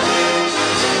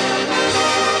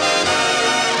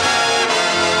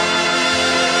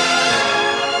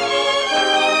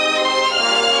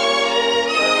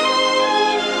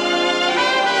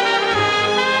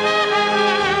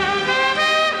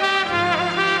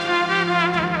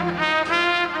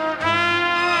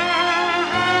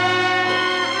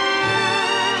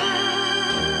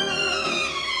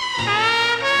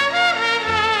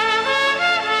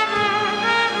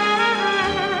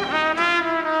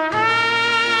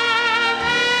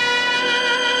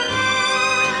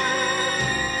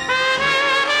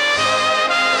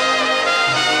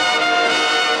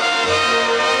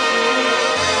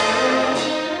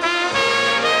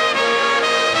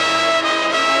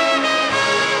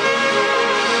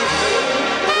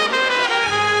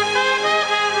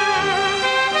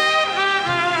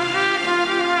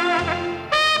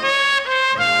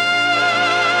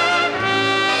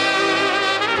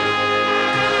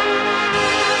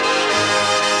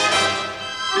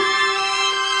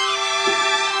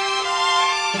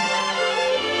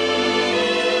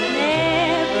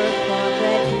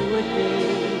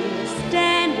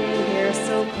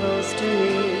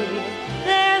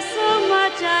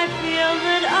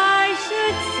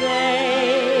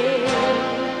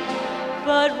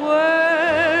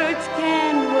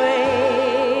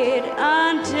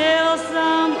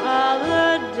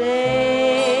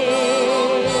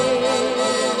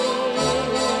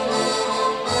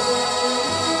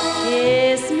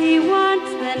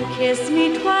 then kiss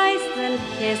me twice, then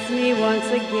kiss me once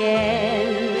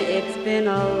again. It's been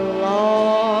a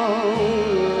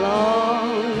long,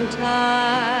 long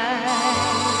time.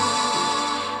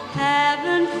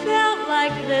 Haven't felt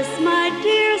like this, my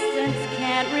dear, since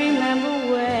can't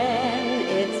remember when.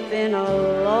 It's been a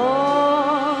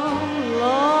long,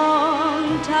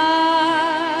 long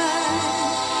time.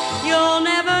 You'll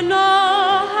never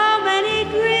know how many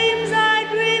dreams I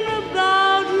dream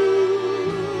about you,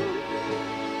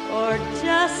 or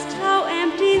just how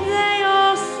empty they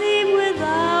all seem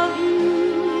without you.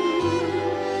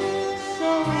 So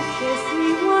kiss me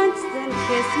once, then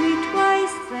kiss me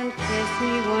twice, then kiss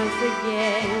me once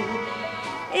again.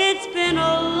 It's been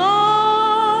a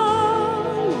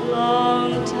long,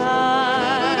 long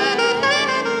time.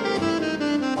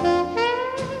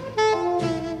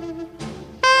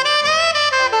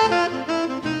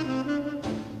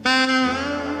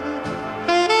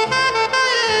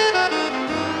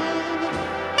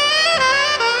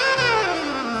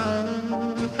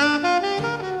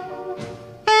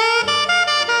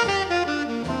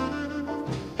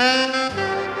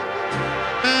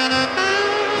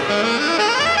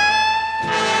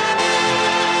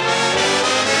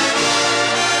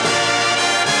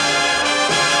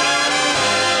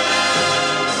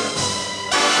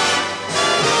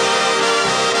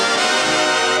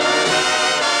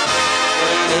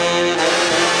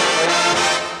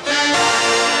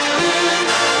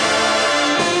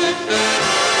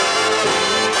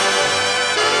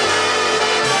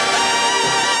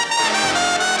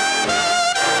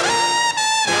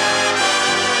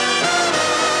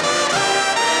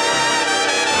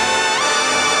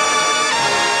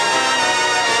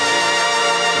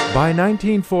 By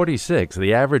 1946,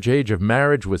 the average age of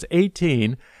marriage was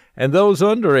 18, and those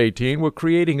under 18 were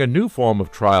creating a new form of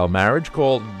trial marriage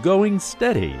called going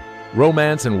steady.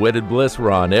 Romance and wedded bliss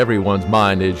were on everyone's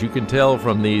mind, as you can tell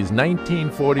from these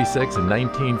 1946 and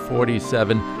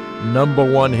 1947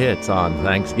 #1 hits on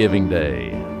Thanksgiving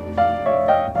Day.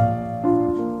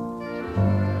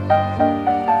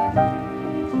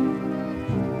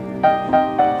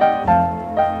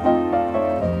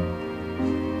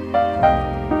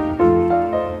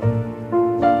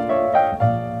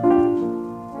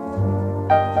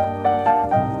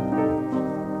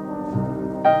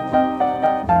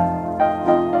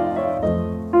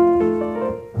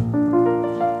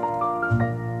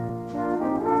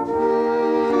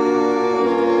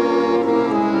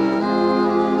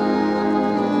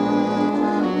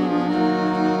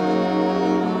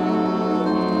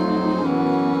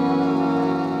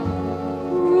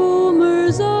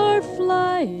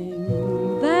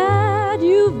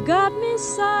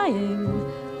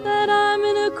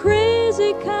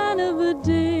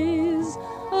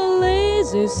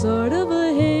 Sort of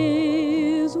a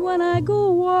haze when I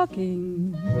go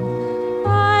walking.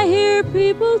 I hear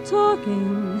people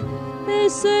talking. They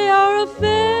say our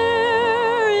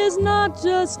affair is not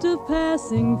just a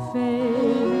passing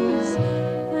phase,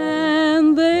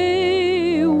 and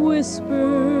they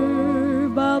whisper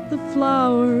about the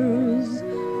flowers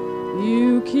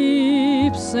you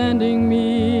keep sending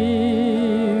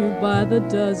me by the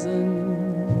dozen,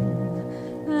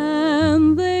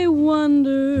 and they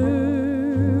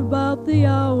wonder about the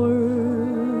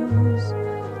hours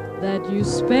that you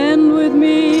spend with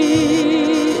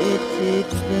me. It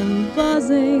keeps them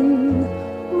buzzing.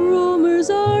 Rumors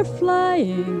are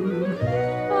flying.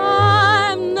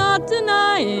 I'm not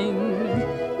denying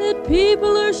that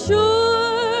people are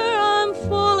sure I'm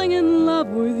falling in love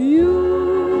with you.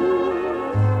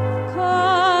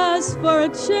 'Cause for a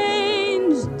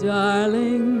change,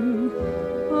 darling,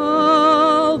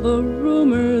 all the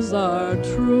rumors are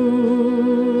true.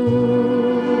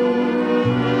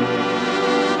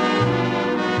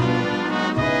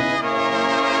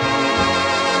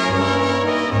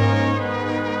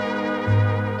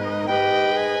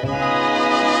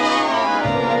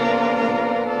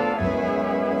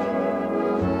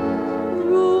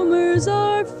 Rumors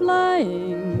are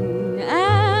flying,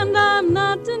 and I'm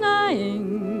not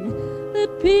denying that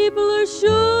people are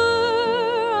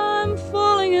sure I'm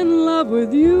falling in love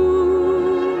with you.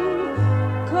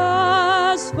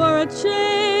 'Cause for a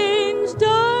change,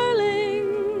 darling,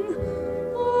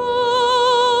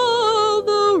 all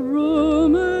the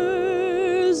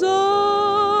rumors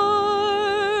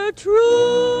are true.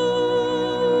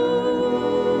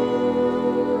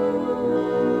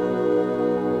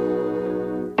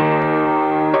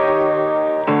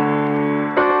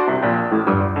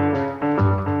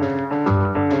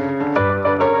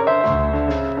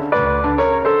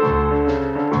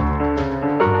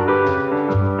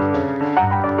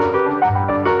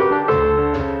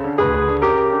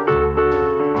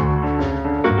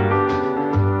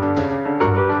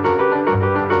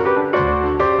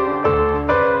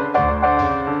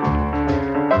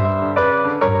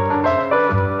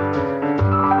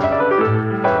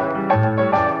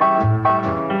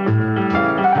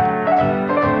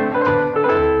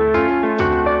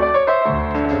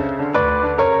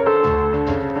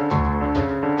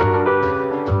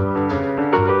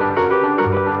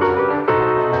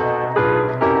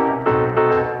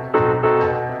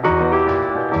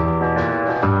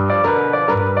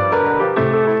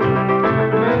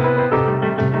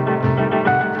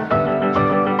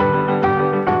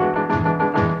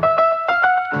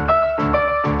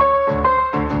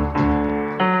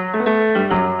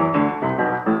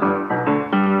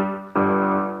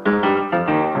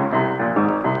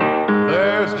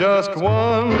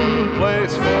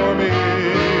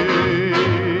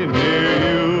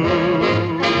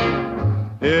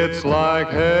 It's like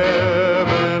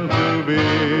heaven to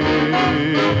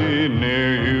be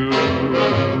near you.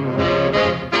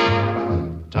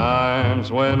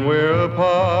 Times when we're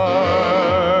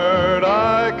apart,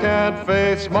 I can't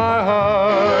face my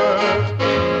heart.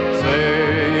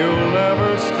 Say you'll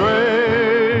never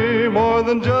stray more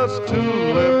than just 2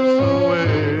 lips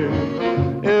away.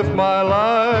 If my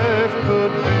life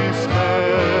could be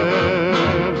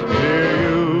spent near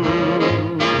you,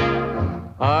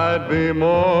 I'd be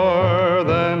more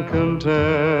than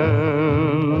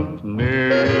content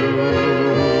near you.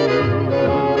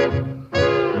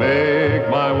 Make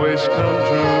my wish come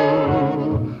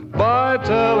true by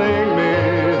telling me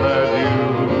that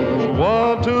you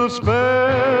want to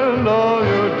spend all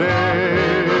your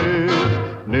days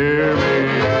near me.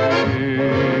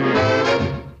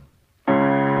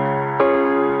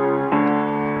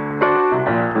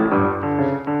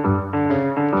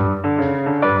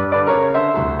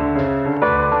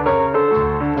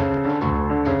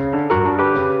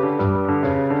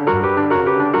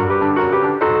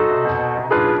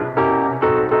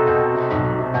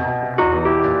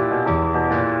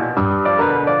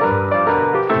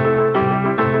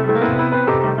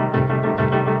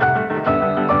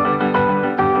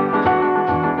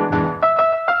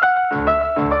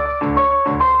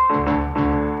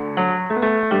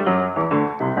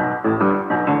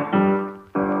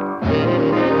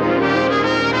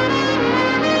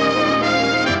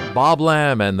 Bob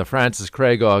Lamb and the Francis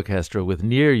Craig Orchestra with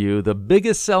Near You, the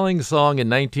biggest selling song in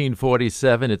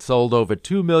 1947. It sold over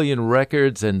 2 million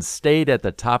records and stayed at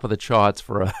the top of the charts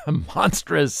for a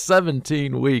monstrous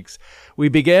 17 weeks. We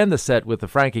began the set with the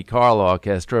Frankie Carl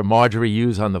Orchestra, Marjorie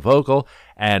Hughes on the vocal,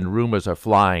 and Rumors Are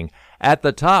Flying, at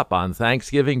the top on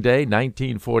Thanksgiving Day,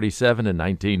 1947 and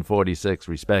 1946,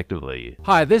 respectively.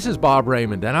 Hi, this is Bob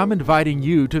Raymond, and I'm inviting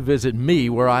you to visit me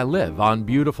where I live on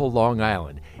beautiful Long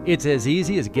Island. It's as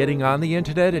easy as getting on the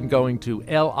internet and going to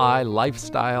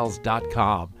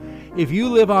lilifestyles.com. If you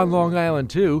live on Long Island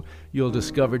too, you'll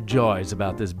discover joys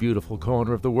about this beautiful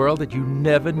corner of the world that you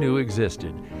never knew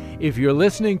existed. If you're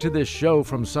listening to this show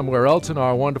from somewhere else in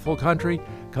our wonderful country,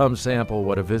 come sample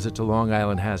what a visit to Long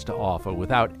Island has to offer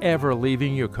without ever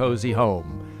leaving your cozy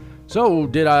home. So,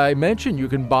 did I mention you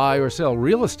can buy or sell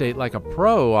real estate like a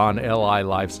pro on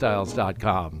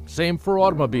lilifestyles.com? Same for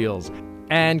automobiles.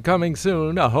 And coming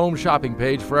soon, a home shopping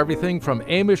page for everything from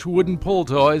Amish wooden pull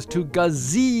toys to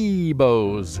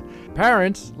gazebos.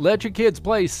 Parents, let your kids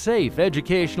play safe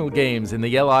educational games in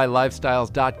the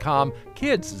lilifestyles.com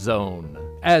Kids Zone.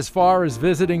 As far as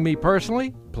visiting me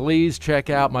personally, please check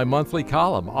out my monthly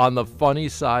column on the funny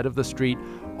side of the street,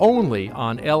 only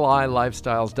on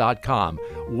lilifestyles.com,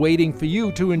 waiting for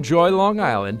you to enjoy Long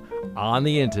Island on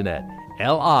the internet.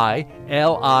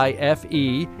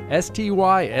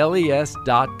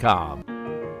 lilifestyles.com.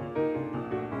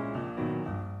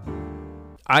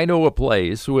 I know a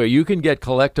place where you can get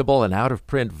collectible and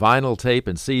out-of-print vinyl tape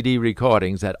and CD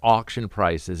recordings at auction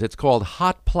prices. It's called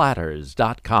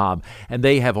hotplatters.com, and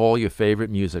they have all your favorite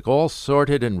music, all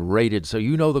sorted and rated so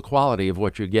you know the quality of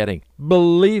what you're getting.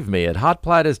 Believe me, at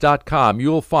hotplatters.com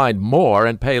you'll find more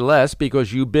and pay less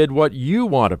because you bid what you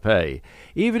want to pay.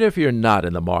 Even if you're not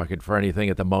in the market for anything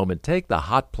at the moment, take the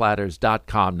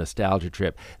hotplatters.com nostalgia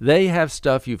trip. They have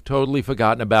stuff you've totally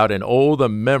forgotten about, and oh, the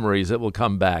memories that will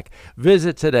come back.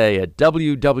 Visit today at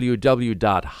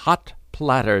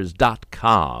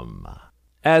www.hotplatters.com.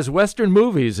 As Western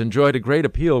movies enjoyed a great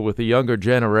appeal with the younger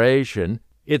generation,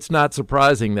 it's not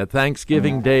surprising that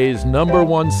Thanksgiving Day's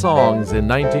 #1 songs in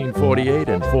 1948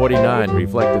 and 49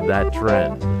 reflected that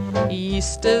trend.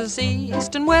 East is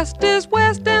east and west is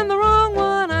west, and the wrong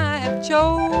one I have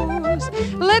chose.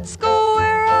 Let's go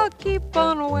where I'll keep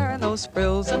on wearing those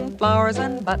frills and flowers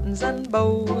and buttons and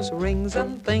bows, rings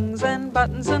and things and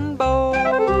buttons and bows.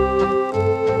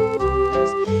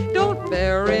 Don't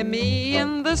bury me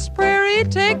in this prairie,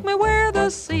 take me where the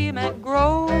cement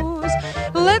grows.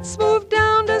 Let's move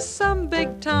down to some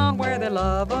big town where they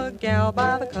love a gal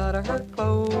by the cut of her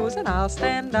clothes, and I'll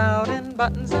stand out in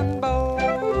buttons and bows.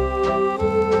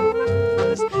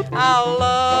 I'll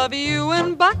love you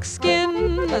in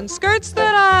buckskin and skirts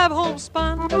that I've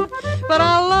homespun, but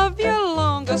I'll love you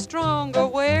longer, stronger,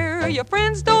 where your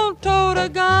friends don't tote a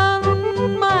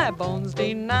gun. My bones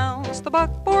denounce the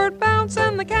buckboard bounce,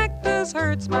 and the cactus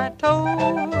hurts my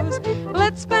toes.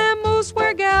 Let's vamoose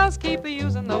where gals keep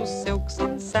using those silks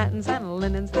and satins and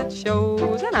linens that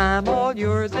shows, and I'm all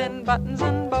yours in buttons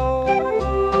and bows.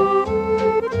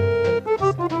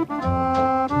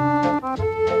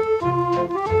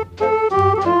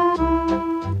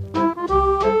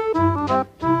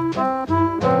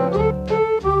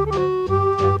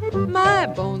 My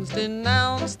bones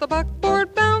denounce the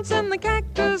buckboard bounce and the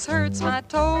cactus hurts my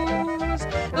toes.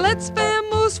 Let's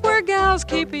vamoose where gals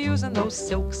keep using those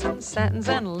silks and satins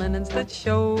and linens that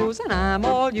shows. And I'm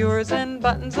all yours in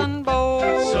buttons and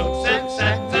bows. Silks and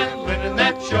satins and linen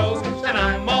that shows. And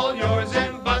I'm all yours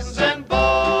in buttons and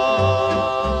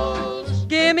bows.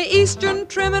 Give me Eastern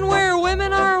trimming where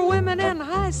women are women in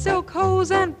high silk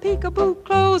hose and peekaboo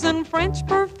clothes and French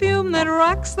perfume that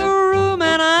rocks the room.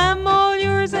 And I'm all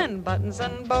yours in buttons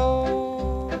and bows.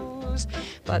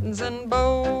 Buttons and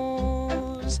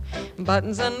bows.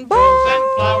 Buttons and bows. Rings and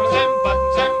flowers and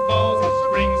buttons and bows.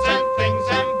 Rings and things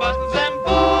and buttons and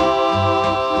bows.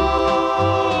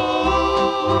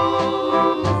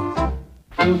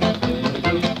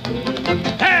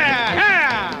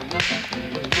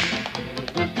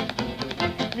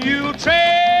 Mule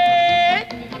train,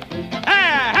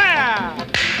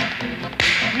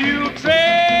 mule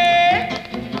train,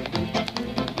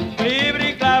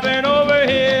 clippity clopping over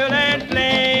hill and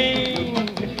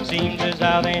plain. Seems as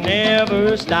how they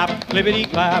never stop. Clippity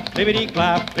clop, clippity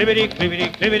clop, clippity,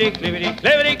 clippity, clippity, clippity,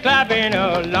 clippity clopping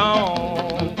along.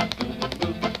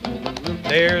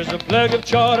 There's a plug of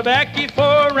chaw tobacco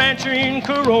for a rancher in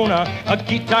Corona, a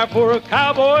guitar for a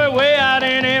cowboy way out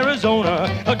in Arizona,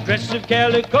 a dress of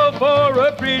calico for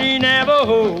a pretty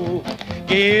Navajo.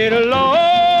 Get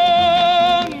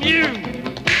along, mule,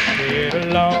 get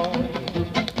along.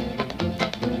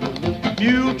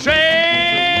 Mule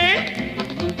train,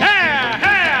 ha,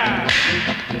 ha,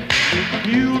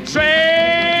 mule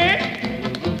train,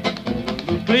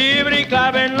 clippity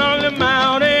clopping along the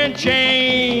mountain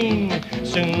chain.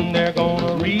 Soon they're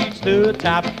gonna reach the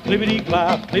top. Clippity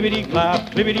clop, clippity clop,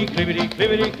 clippity, clippity,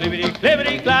 clippity, clippity,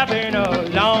 clippity clopping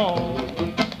along.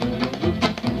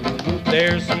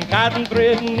 There's some cotton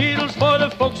thread and needles for the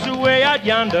folks away out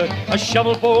yonder, a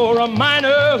shovel for a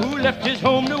miner who left his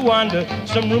home to wander,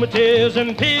 some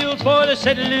rheumatism pills for the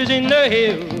settlers in the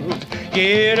hills.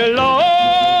 Get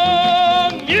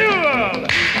along, mule,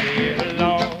 get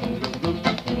along.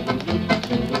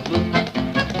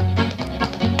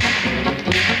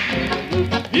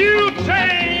 Mule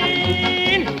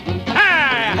train,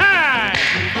 high, high.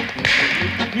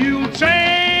 Mule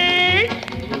train,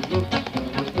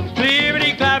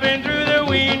 clippity clopping through the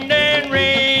wind and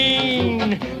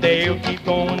rain. They'll keep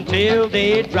going till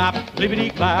they drop.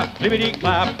 Clippity clop, clippity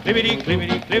clop, clippity,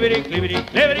 clippity, clippity, clippity,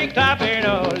 clippity clopping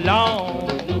along.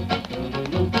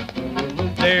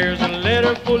 There's a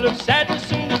letter full of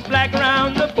sadness and it's black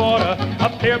around the border, a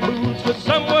pair of boots for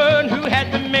someone who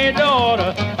had been made to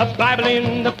order, a Bible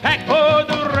in the pack for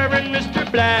the Reverend Mr.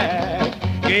 Black.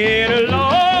 Get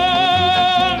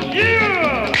along,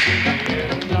 yeah!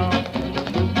 Get along.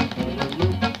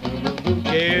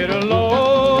 Get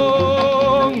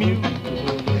along, you.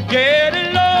 Get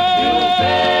along.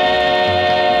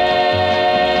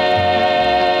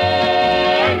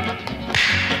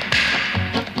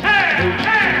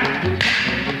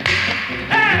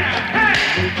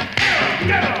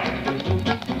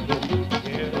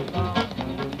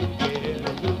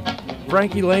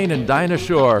 Frankie Laine and Dinah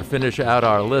Shore finish out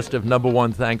our list of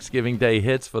 #1 Thanksgiving Day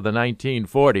hits for the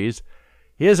 1940s.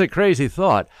 Here's a crazy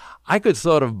thought. I could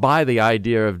sort of buy the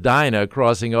idea of Dinah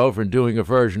crossing over and doing a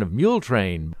version of Mule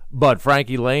Train, but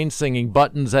Frankie Laine singing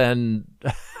Buttons and...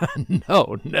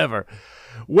 no, never.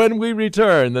 When we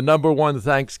return, the #1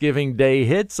 Thanksgiving Day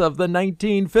hits of the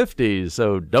 1950s,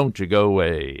 so don't you go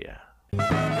away.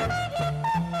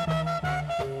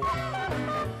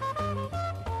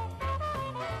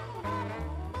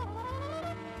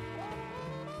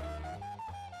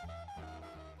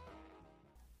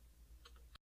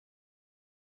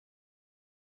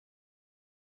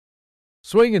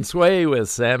 Swing and Sway with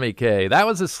Sammy Kaye. That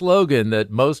was a slogan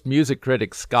that most music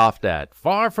critics scoffed at.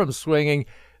 Far from swinging,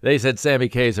 they said Sammy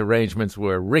Kaye's arrangements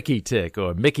were Ricky-Tick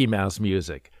or Mickey Mouse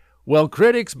music. Well,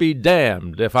 critics be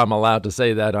damned, if I'm allowed to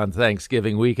say that on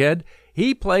Thanksgiving weekend.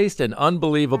 He placed an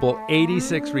unbelievable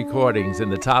 86 recordings in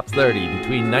the top 30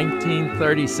 between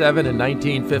 1937 and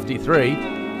 1953,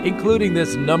 including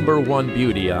this #1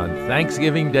 beauty on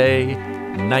Thanksgiving Day,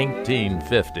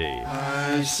 1950.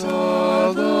 I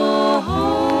saw the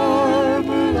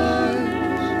harbor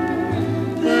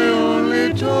lights. They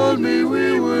only told me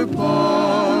we were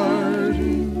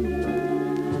parting.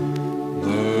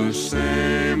 The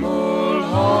same old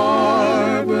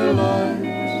harbor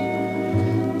lights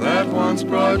that once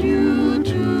brought you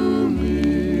to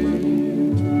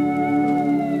me.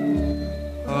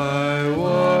 I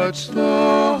watched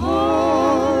the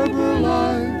harbor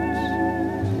lights.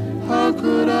 How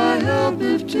could I help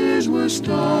if tears were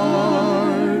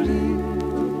starting?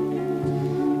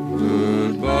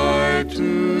 Goodbye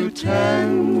to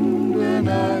tender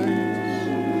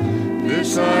nights.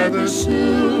 beside the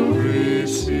silvery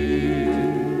sea.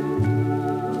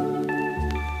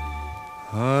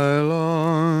 I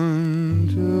long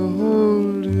to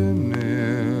hold you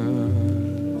near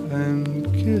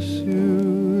and kiss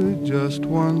you just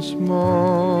once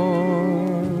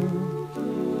more,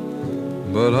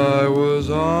 but I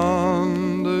was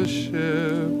on the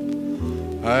ship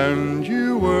and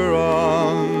you were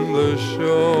on the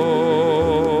shore.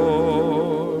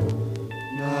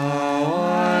 Now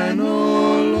I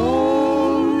know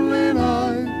lonely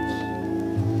nights,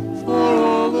 for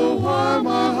all the while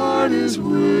my heart is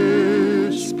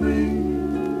whispering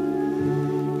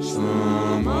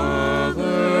some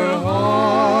other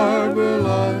harbor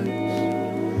lights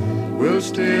will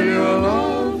steal your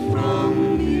love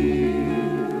from me.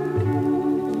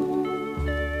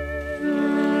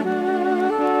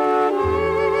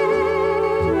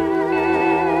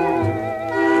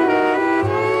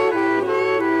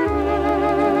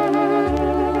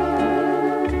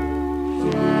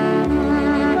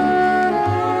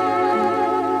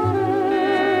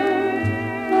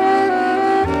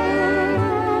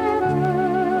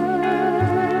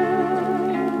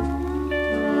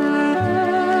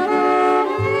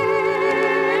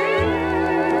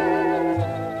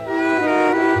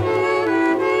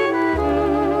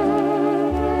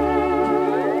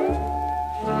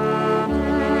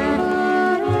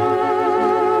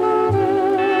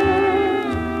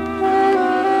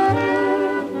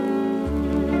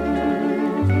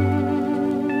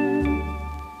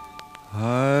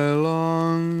 I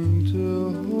long to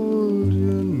hold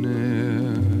you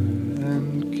near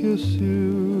and kiss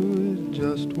you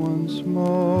just once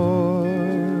more,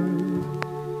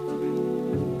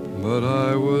 but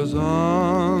I was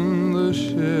on the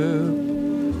ship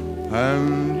and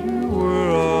you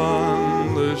were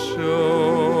on the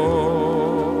shore.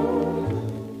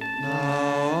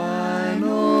 Now I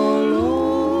know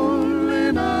lonely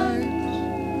nights,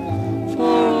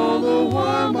 for all the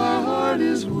while my heart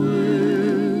is whispering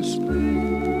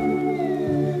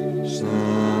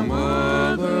some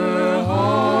other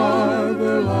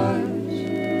harbor lights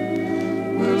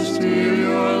will steal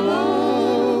your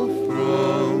love from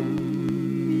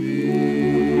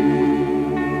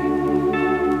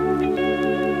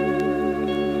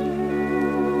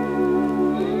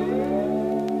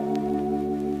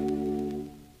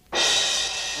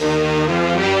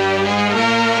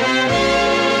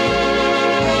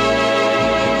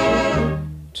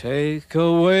Take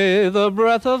away the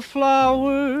breath of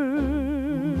flowers,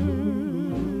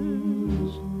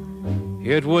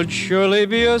 it would surely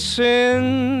be a sin.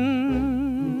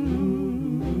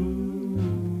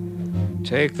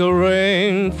 Take the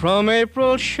rain from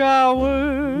April showers,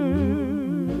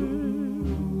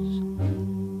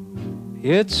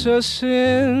 it's a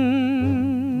sin.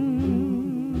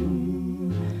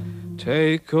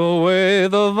 Take away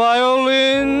the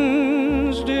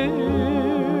violins, dear,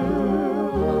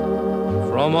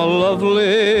 from a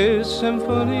lovely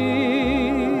symphony,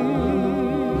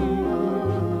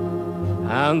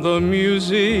 and the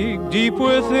music deep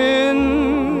within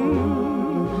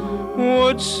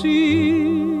would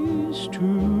cease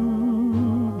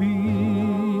to be.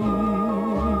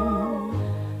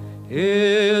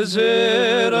 Is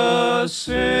it a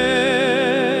sin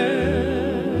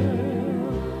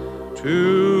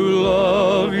to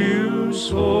love you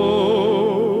so?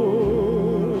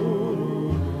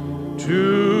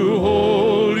 To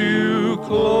hold you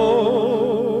close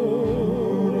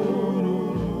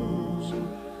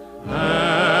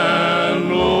and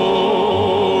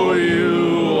know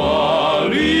you are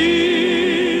leaving,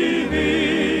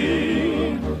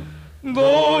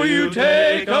 though you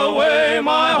take away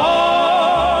my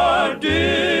heart,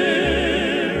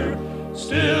 dear,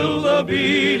 still the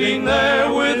beating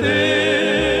there within.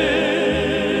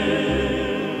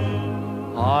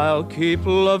 I'll keep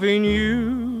loving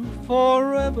you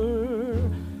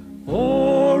forever,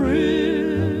 for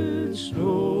it's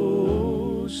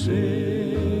no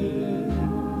sin.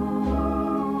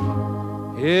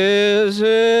 Is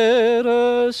it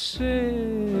a sin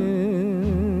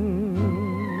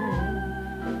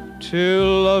to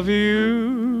love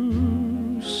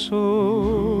you so,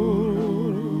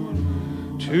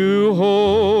 to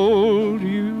hold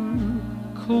you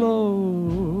close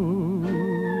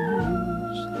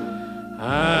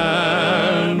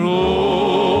and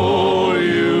know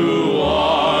you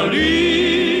are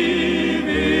leaving,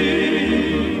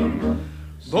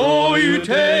 though you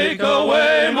take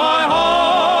away my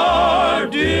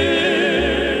heart,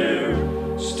 dear,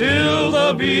 still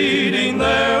the beating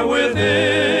there within.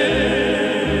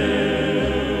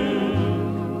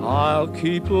 I'll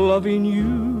keep loving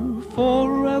you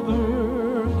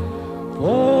forever,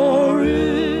 for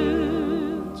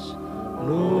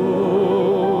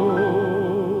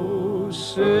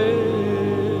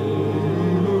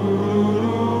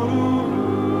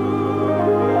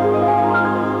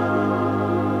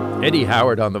Eddie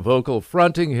Howard on the vocal,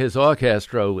 fronting his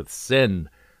orchestra with Sin,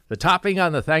 the topping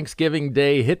on the Thanksgiving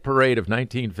Day hit parade of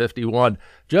 1951.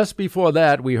 Just before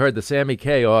that, we heard the Sammy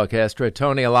Kaye Orchestra,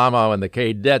 Tony Alamo and the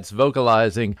Cadettes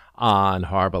vocalizing on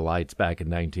Harbor Lights back in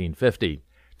 1950.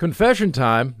 Confession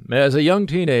time. As a young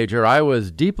teenager, I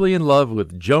was deeply in love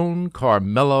with Joan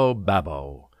Carmelo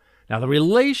Babo. Now, the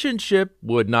relationship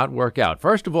would not work out.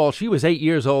 First of all, she was 8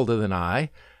 years older than I.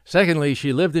 Secondly,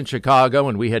 she lived in Chicago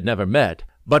and we had never met.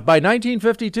 But by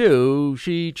 1952,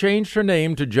 she changed her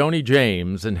name to Joni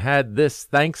James and had this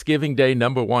Thanksgiving Day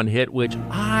 #1 hit, which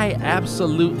I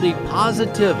absolutely,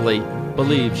 positively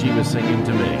believe she was singing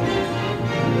to me.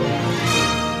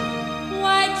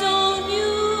 Why don't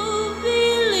you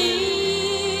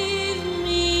believe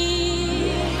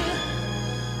me?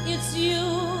 It's you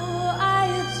I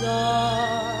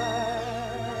adore.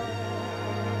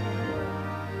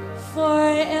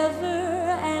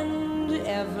 Forever and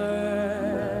ever.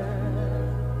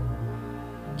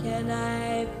 Can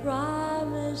I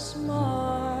promise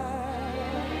more?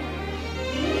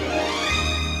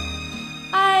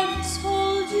 I've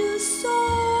told you so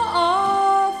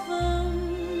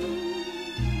often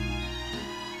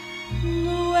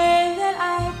the way that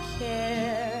I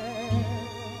care.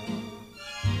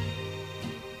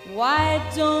 Why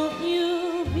don't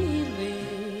you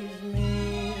believe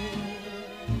me?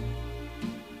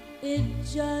 It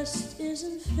just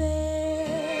isn't fair.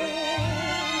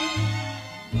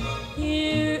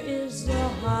 Here is a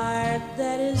heart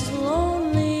that is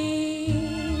lonely.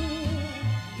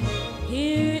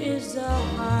 Here is a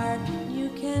heart you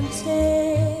can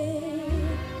take.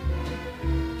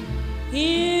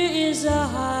 Here is a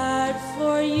heart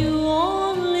for you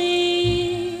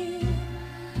only,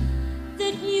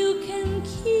 that you can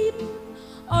keep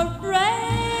or break.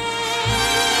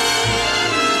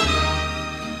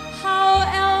 How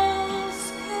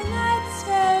else can I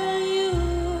tell you?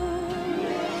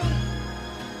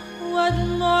 What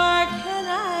more can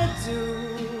I do?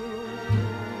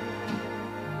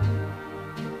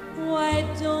 Why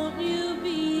don't you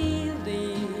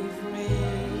believe me?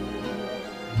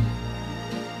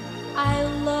 I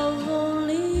love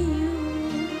only you.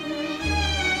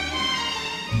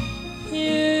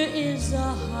 Here is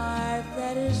a heart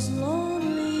that is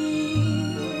lonely.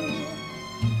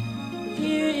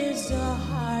 Here is a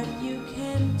heart you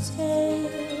can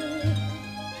take.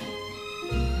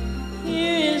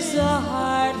 Here is a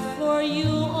heart for you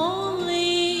only,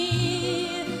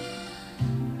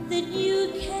 that you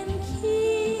can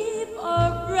keep or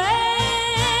break.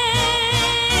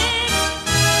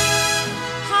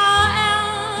 How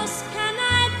else can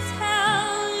I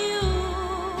tell you?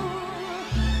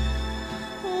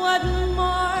 What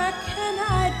more can I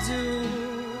do?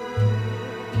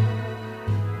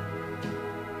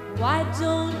 Why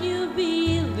don't you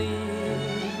believe me?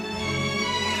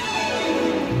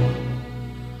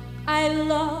 I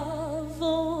love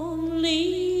only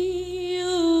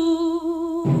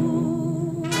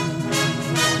you.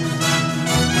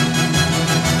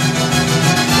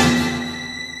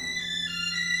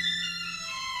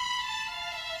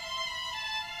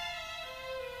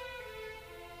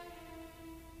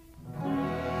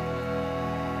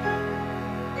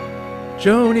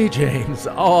 Joni James,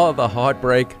 oh, the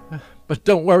heartbreak. But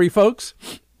don't worry, folks.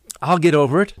 I'll get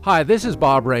over it. Hi, this is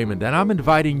Bob Raymond, and I'm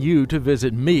inviting you to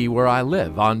visit me where I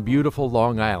live on beautiful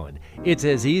Long Island. It's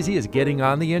as easy as getting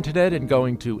on the internet and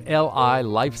going to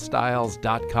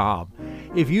lilifestyles.com.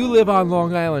 If you live on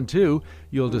Long Island too,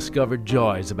 you'll discover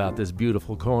joys about this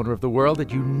beautiful corner of the world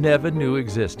that you never knew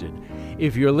existed.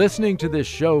 If you're listening to this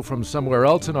show from somewhere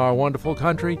else in our wonderful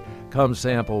country, come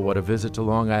sample what a visit to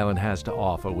Long Island has to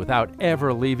offer without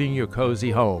ever leaving your cozy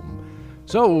home.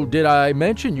 So, did I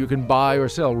mention you can buy or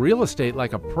sell real estate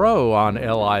like a pro on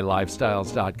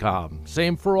lilifestyles.com?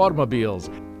 Same for automobiles.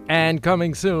 And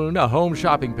coming soon, a home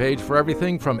shopping page for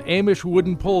everything from Amish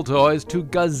wooden pull toys to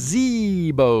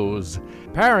gazebos.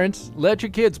 Parents, let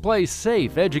your kids play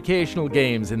safe educational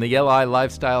games in the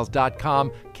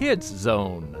lilifestyles.com Kids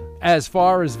Zone. As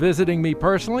far as visiting me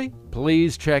personally,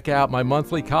 please check out my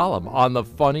monthly column on the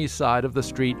funny side of the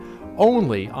street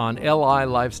only on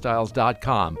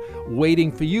lilifestyles.com, waiting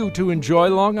for you to enjoy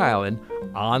Long Island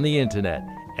on the internet.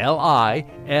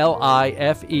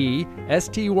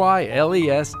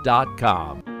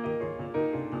 lilifestyles.com.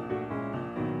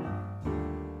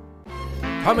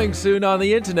 Coming soon on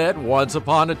the internet, Once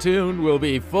Upon a Tune will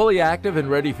be fully active and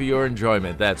ready for your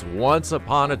enjoyment. That's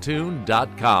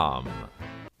onceuponatune.com.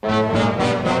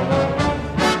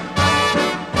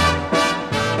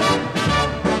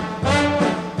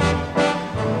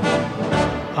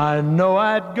 I I know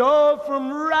I'd go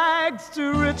from rags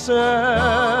to riches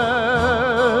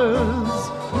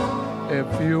if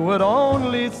you would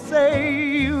only say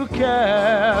you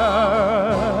care.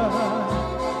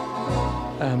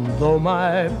 And though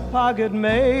my pocket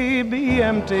may be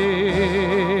empty,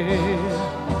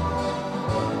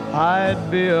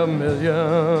 I'd be a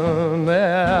millionaire.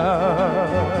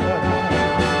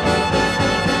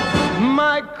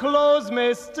 My clothes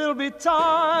may still be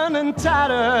torn and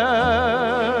tattered,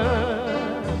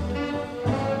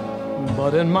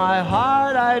 but in my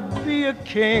heart I'd be a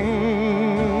king.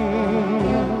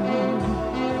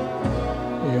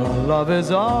 Your love is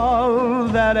all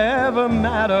that ever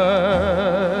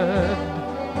mattered.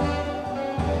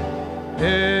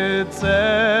 It's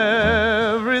everything.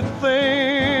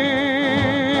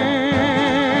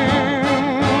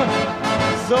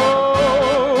 So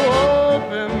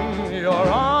open your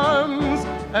arms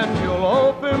and you'll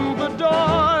open the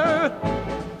door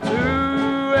to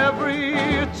every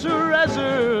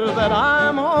treasure that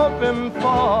I'm hoping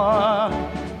for.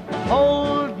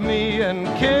 Hold me and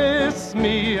kiss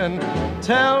me and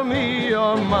tell me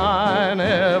you're mine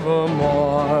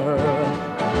evermore.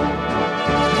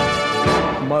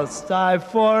 Must I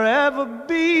forever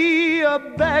be a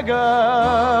beggar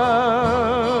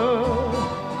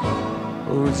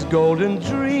whose golden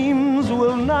dreams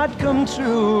will not come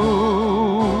true?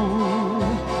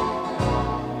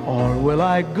 Or will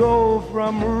I go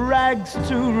from rags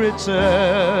to riches?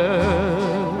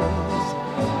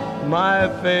 My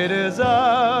fate is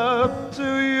up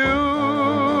to you.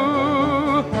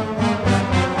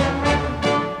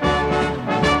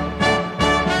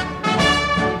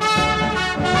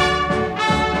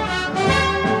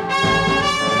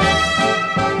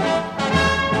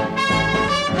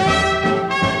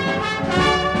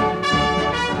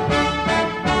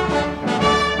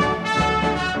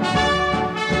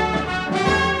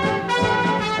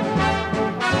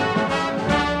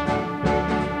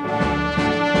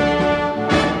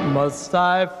 Must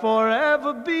I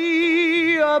forever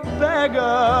be a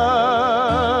beggar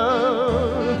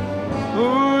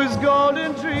whose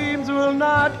golden dreams will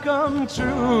not come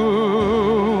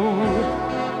true?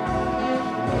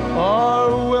 Or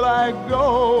will I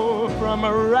go from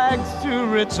rags to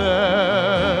riches?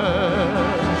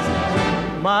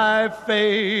 My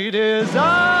fate is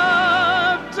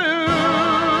up to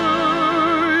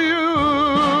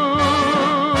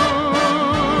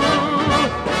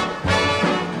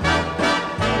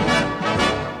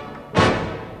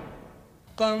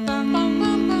bum bum bum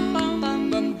bum bum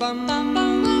bum bum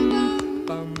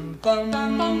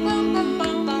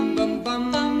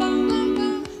bum bum.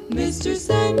 Mr.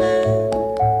 Sandman,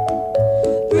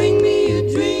 bring me a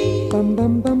dream. Bum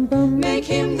bum bum bum. Make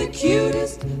him the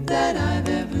cutest that I've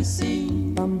ever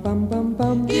seen. Bum bum bum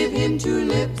bum. Give him two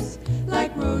lips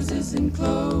like roses and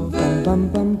clover. Bum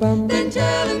bum bum. Then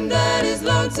tell him that his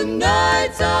lonesome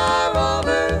nights are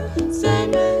over.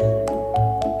 Sandman,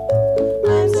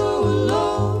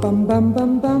 bum bum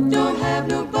bum bum. Don't have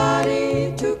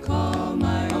nobody to call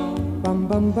my own. Bum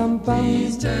bum bum bum.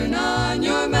 Please turn on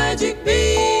your magic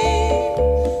beam.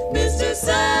 Mr.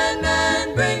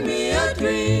 Sandman, bring me a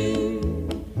dream.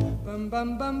 Bum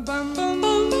bum bum bum bum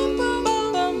bum bum bum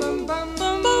bum bum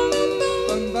bum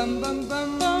bum bum bum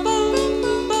bum.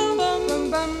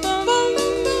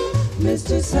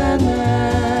 Mr.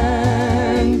 Sandman,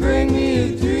 bring me a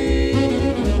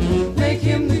dream. Make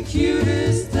him the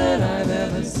cutest that I've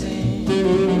ever seen.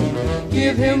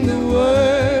 Give him the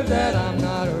word that I'm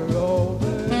not a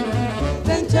rover.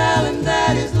 Then tell him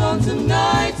that his lonesome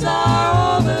nights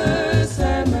are over.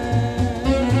 Sandman,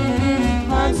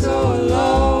 I'm so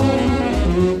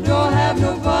alone. Don't have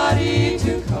nobody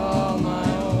to call my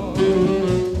own.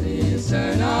 Please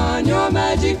turn on your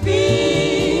magic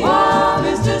beam. Oh,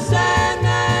 Mr.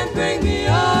 Sandman, bring me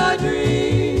a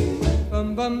dream.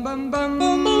 Bum bum bum bum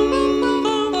bum bum.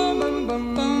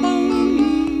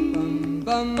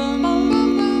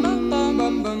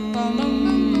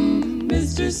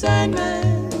 Mr.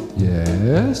 Sandman,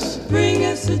 yes? Bring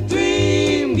us a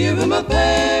dream. Give him a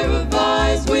pair of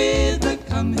eyes with a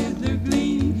come-hither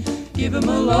gleam. Give him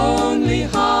a lonely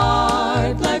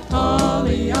heart like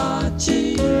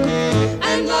Pagliacci,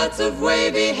 and lots of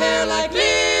wavy hair like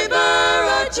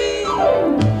Liberace.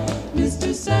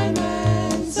 Mr.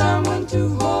 Sandman, someone to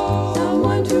hold,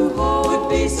 would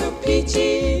be so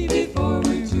peachy before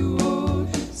we're too old.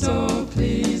 So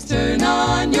please turn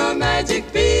on your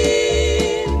magic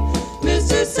beam.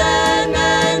 Mr.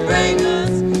 Sandman, bring us,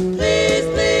 please,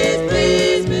 please,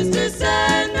 please, Mr.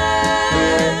 Sandman,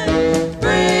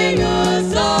 bring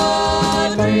us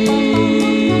a dream.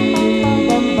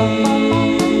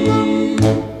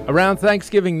 Around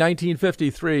Thanksgiving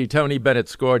 1953, Tony Bennett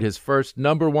scored his first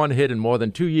 #1 hit in more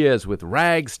than 2 years with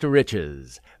Rags to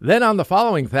Riches. Then on the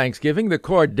following Thanksgiving, the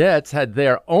Chordettes had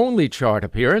their only chart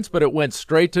appearance, but it went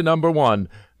straight to #1,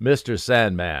 Mr.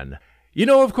 Sandman. You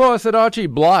know, of course, that Archie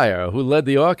Bleyer, who led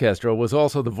the orchestra, was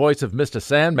also the voice of Mr.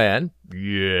 Sandman.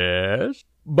 Yes.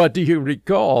 But do you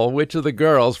recall which of the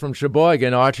girls from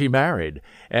Sheboygan Archie married?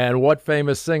 And what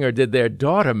famous singer did their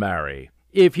daughter marry?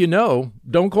 If you know,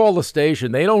 don't call the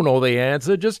station. They don't know the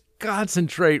answer. Just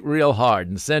concentrate real hard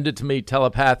and send it to me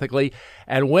telepathically.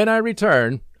 And when I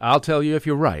return, I'll tell you if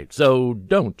you're right. So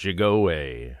don't you go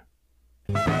away.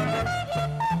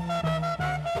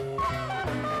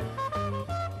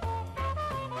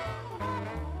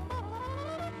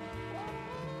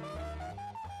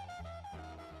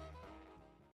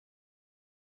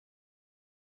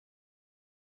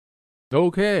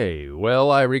 Okay,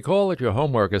 well, I recall that your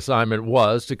homework assignment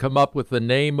was to come up with the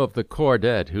name of the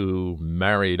Chordette who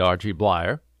married Archie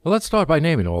Bleyer. Well, let's start by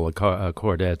naming all the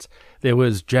Chordettes. There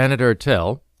was Janet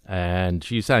Ertel, and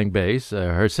she sang bass.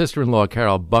 Her sister-in-law,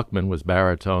 Carol Buckman, was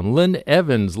baritone. Lynn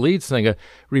Evans, lead singer,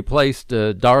 replaced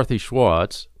Dorothy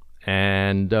Schwartz,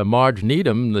 and Marge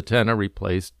Needham, the tenor,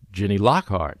 replaced Ginny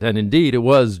Lockhart. And indeed, it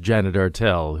was Janet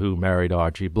Ertel who married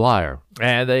Archie Bleyer.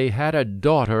 And they had a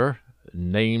daughter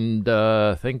named,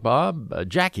 think, Bob?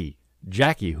 Jackie.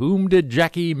 Jackie. Whom did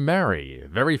Jackie marry?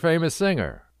 Very famous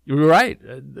singer. You're right.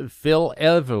 Phil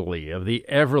Everly of the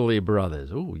Everly Brothers.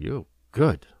 Oh, you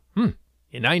good.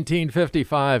 In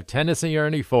 1955, Tennessee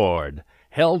Ernie Ford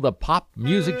held the pop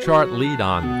music chart lead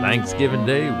on Thanksgiving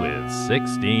Day with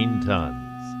 16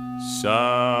 tons.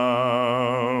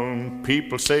 Some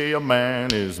people say a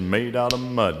man is made out of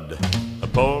mud. A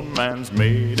poor man's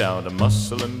made out of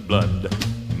muscle and blood.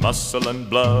 Muscle and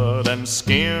blood and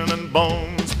skin and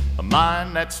bones. A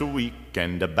mind that's weak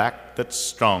and a back that's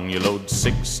strong. You load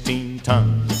 16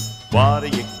 tons. What do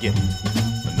you get?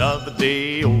 Another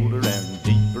day older and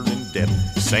deeper in debt.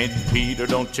 St. Peter,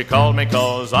 don't you call me,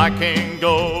 'cause I can't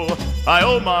go. I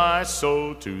owe my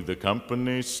soul to the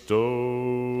company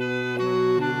store.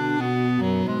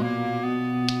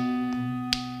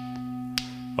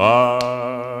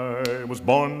 I was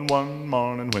born one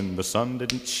morning when the sun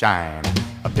didn't shine.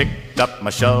 I picked up my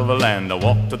shovel and I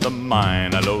walked to the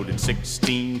mine. I loaded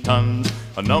 16 tons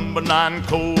of #9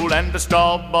 coal, and the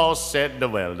straw boss said,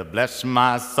 well, to bless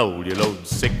my soul, you load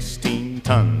 16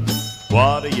 tons.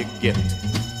 What do you get?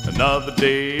 Another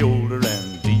day older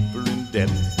and deeper in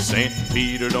debt. St.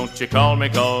 Peter, don't you call me,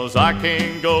 'cause I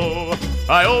can't go.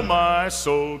 I owe my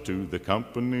soul to the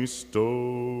company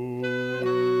store.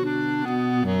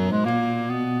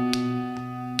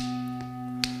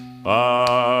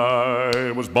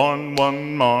 I was born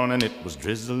one morning, it was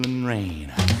drizzling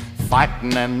rain.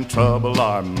 Fighting and trouble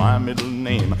are my middle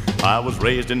name. I was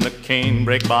raised in the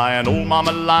canebrake by an old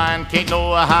mama lion. Can't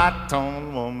no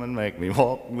high-toned woman make me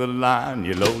walk the line.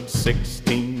 You load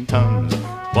 16 tons,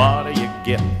 what do you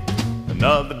get?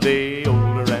 Another day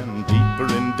older and deeper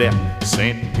in debt.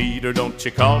 St. Peter, don't you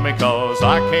call me, 'cause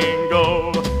I can't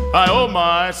go. I owe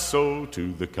my soul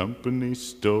to the company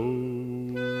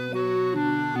store.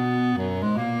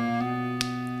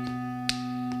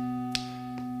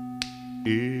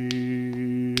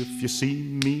 If you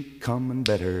see me coming,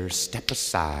 better step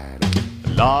aside.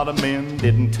 A lot of men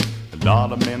didn't, a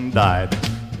lot of men died.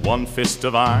 One fist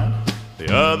of iron,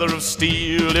 the other of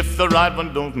steel. If the right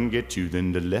one don't get you,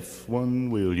 then the left one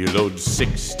will. You load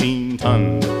 16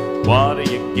 tons, what do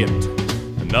you get?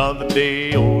 Another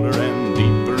day older and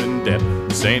deeper in debt.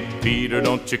 St. Peter,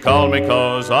 don't you call me,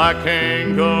 'cause I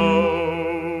can't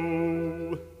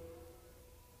go.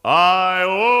 I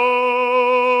owe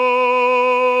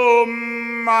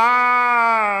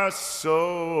my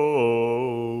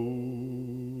soul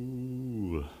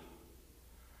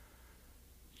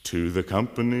to the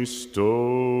company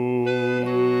store.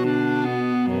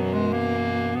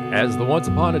 As the Once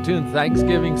Upon a Tune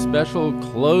Thanksgiving special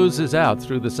closes out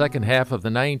through the second half of the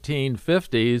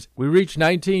 1950s, we reach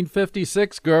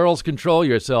 1956. Girls, Control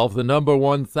Yourself. The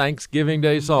 #1 Thanksgiving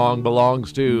Day song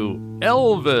belongs to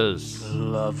Elvis.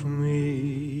 Love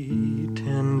me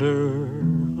tender,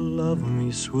 love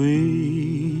me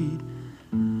sweet,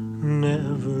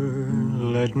 never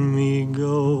let me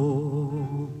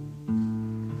go.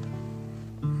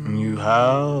 You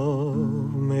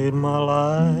have made my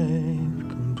life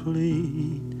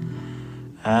complete,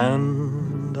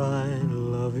 and I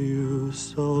love you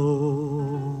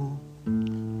so.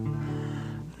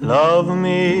 Love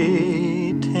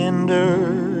me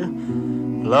tender,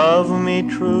 love me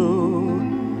true,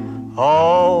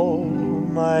 all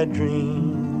my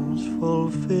dreams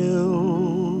fulfill.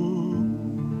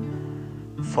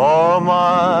 For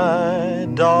my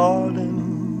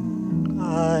darling,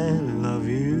 I love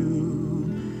you,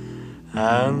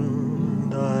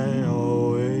 and I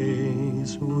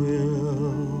always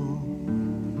will.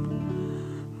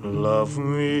 Love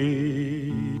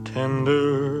me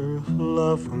tender,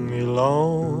 love me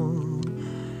long,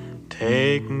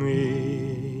 take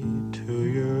me to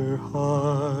your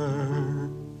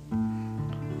heart,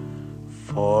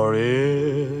 for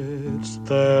it's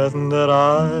there that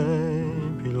I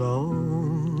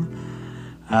belong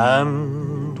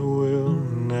and will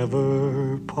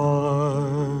never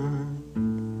part.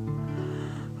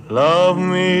 Love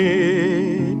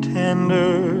me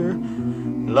tender,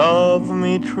 love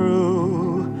me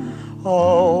true,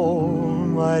 all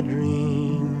my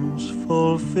dreams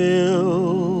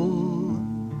fulfill.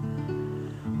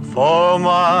 For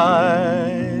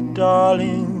my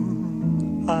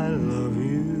darling, I love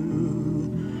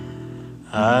you,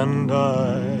 and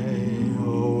I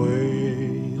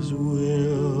always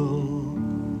will.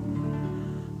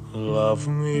 Love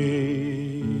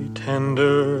me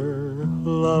tender,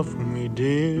 love me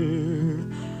dear,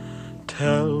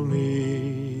 tell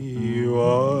me you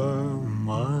are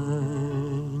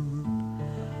mine.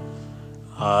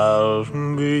 I'll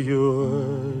be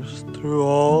yours through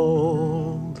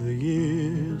all the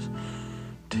years,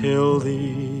 till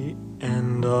the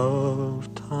end of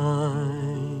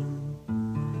time.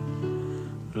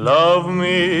 Love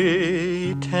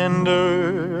me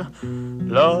tender,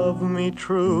 love me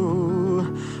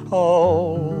true,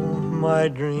 all my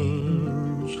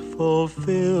dreams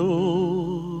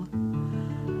fulfill.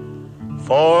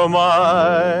 For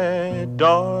my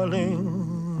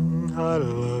darling, I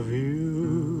love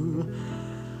you,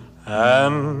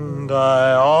 and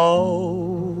I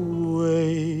always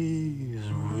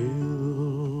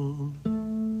will.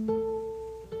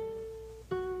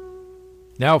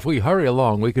 Now, if we hurry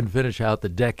along, we can finish out the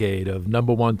decade of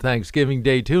 #1 Thanksgiving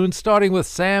Day tunes, starting with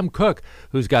Sam Cooke,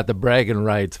 who's got the bragging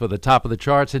rights for the top of the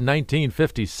charts in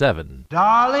 1957.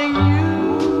 Darling, you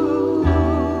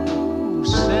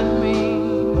send me,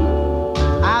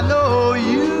 I know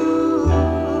you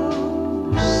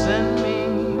send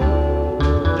me.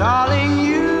 Darling,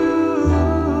 you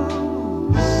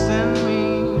send me.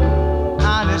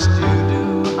 Honest you do,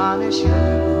 honest you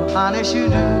do, honest you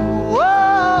do. Whoa.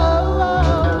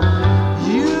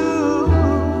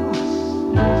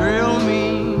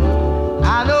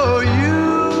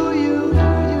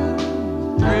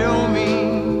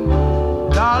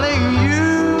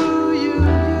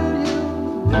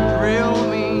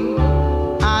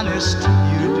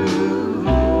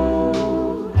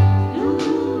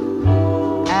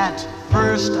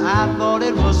 I thought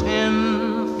it was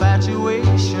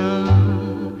infatuation,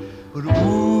 but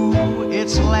ooh,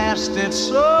 it's lasted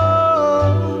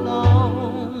so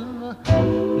long.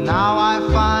 Now I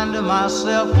find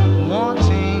myself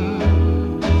wanting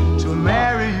to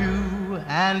marry you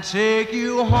and take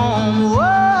you home.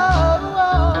 Whoa,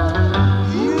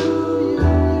 you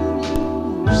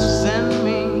send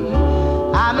me,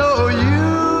 I know you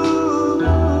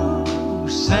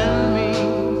send me.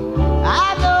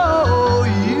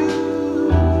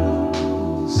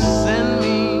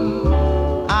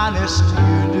 Honest you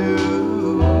do.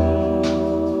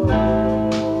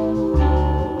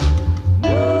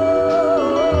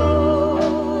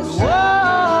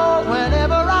 Whoa,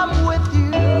 whenever I'm with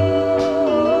you,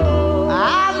 I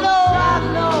know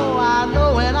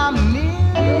when I'm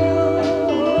near you.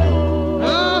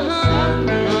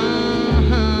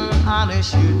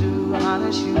 Honest you do,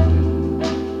 honest you do.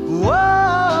 Whoa.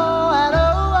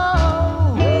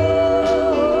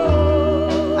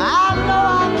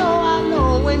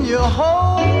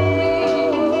 Hold me,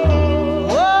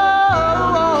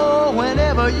 whoa,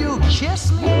 whenever you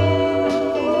kiss me,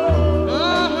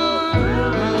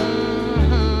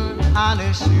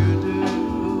 honest you do.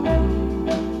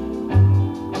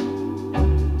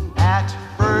 At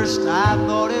first I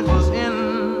thought it was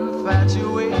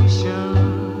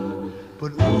infatuation,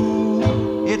 but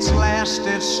ooh, it's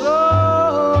lasted so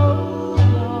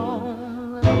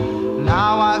long.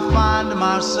 Now I find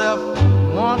myself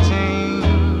wanting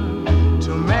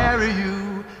to marry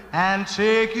you and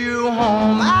take you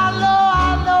home. I know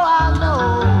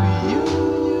you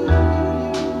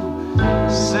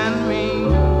send me.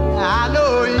 I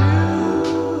know you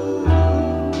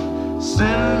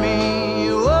send me.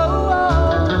 You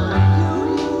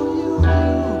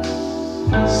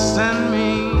send me.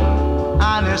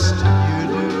 Honest you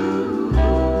do.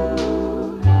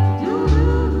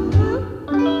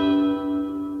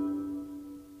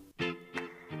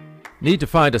 Need to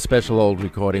find a special old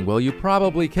recording? Well, you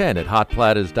probably can at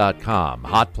hotplatters.com.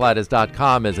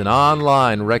 Hotplatters.com is an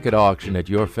online record auction at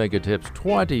your fingertips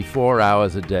 24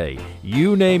 hours a day.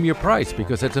 You name your price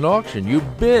because it's an auction. You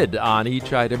bid on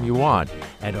each item you want.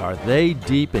 And are they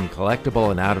deep in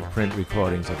collectible and out-of-print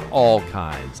recordings of all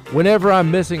kinds? Whenever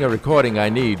I'm missing a recording I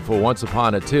need for Once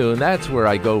Upon a Tune, that's where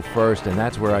I go first, and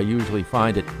that's where I usually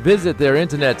find it. Visit their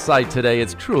internet site today.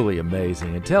 It's truly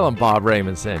amazing. And tell them Bob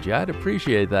Raymond sent you. I'd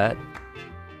appreciate that.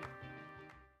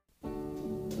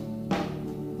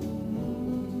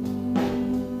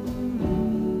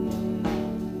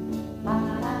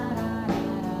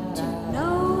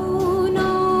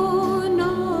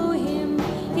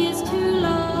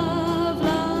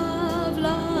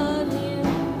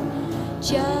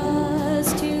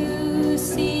 Just to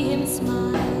see him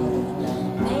smile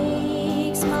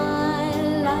makes my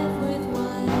life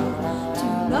worthwhile. To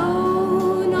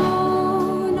know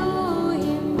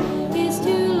him is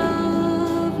to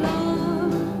love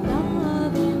him,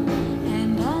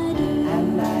 and I do,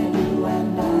 and I do, and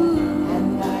I,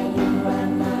 and I do,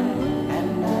 and I,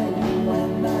 and I do,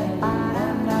 and I,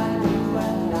 and I do,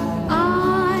 and I.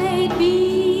 I'd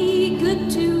be good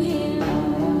to him.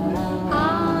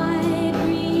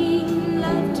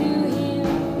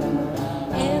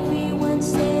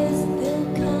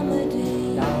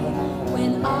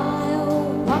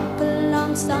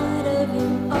 Side of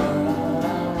him,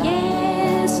 oh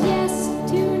yes, yes,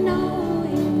 to know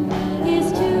him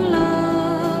is to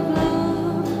love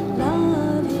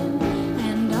him,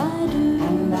 and I do,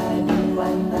 and I do,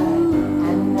 and I,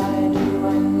 and I do,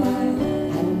 and I,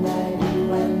 and I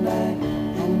do, and I,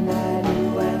 and I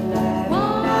do, and I.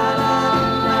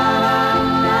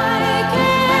 Why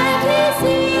can't he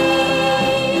see?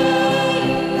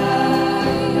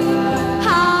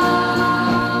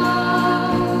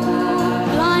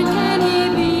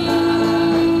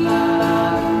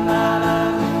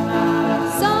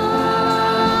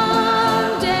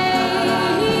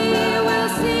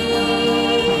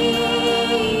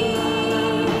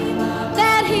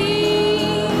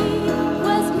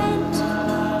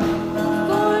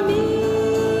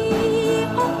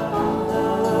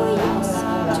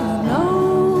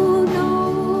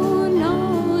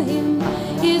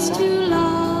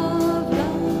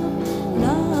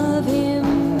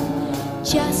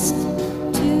 Just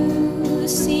to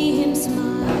see him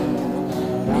smile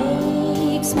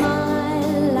makes my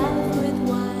life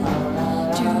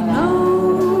worthwhile. To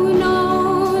know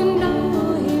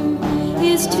him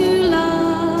is to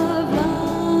love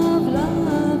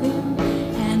him,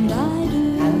 and I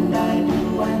do, and I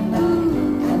do, and I,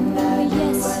 and I do,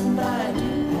 yes, and I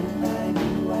do, and I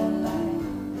do, and I,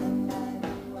 and I do,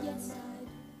 yes, I do.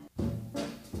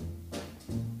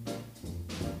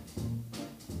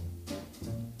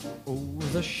 Oh,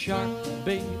 the shark,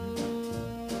 babe,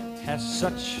 has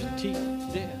such teeth,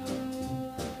 dear,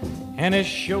 and it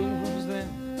shows them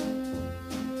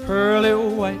pearly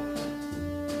white.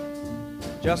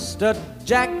 Just a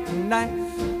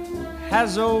jackknife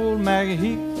has old Maggie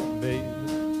Heath, babe,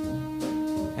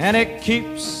 and it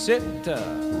keeps it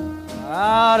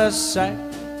out of sight.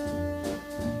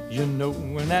 You know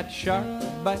when that shark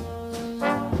bites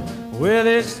with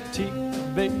his teeth,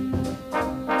 babe,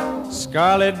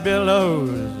 scarlet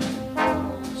billows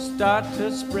start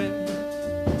to spread.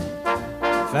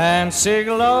 Fancy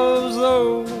gloves,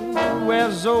 though,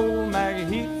 wears old Maggie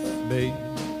Heath, babe,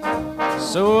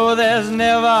 so there's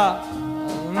never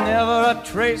a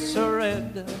trace of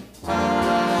red.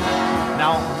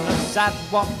 Now on the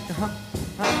sidewalk,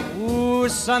 ooh,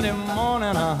 Sunday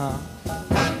morning,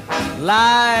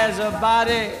 lies a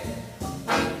body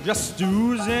just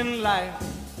oozing life.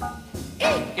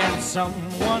 And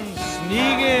someone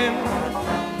sneaking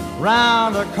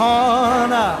round the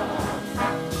corner.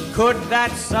 Could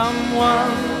that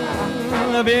someone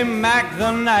be Mac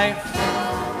the Knife?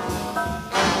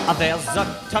 There's a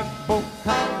tugboat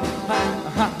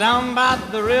down by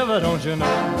the river, don't you know,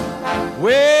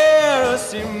 where a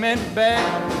cement bag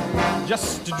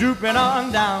just drooping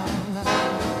on down.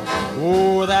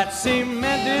 Oh, that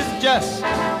cement is just,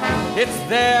 it's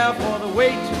there for the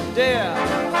weight to dare.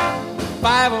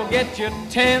 5 will get you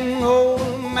 10 old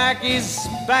Mackies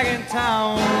back in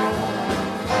town.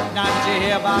 Now did you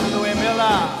hear about Louis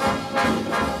Miller?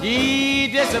 He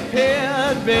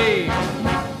disappeared, babe,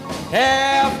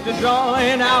 after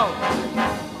drawing out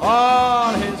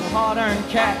all his hard-earned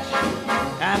cash.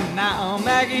 And now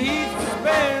Maggie Heath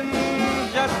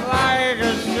spins just like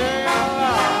a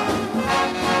sailor.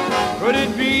 Could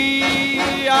it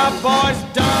be our boy's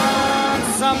done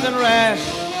something rash?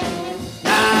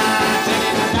 Now take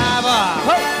it, diver,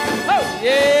 ho, ho,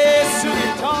 yes,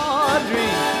 Sugie Tawdry,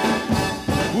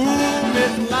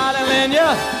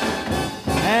 Lenya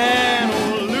and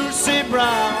old Lucy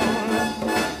Brown.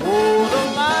 Oh, the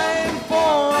line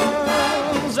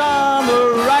forms on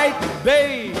the right,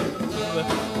 babe.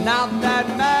 Now that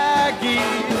Maggie's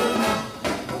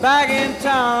back in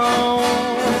town,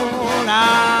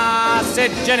 I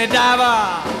said, Jenny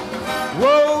Diver,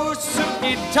 whoa,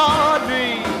 Suki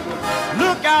Tawdry,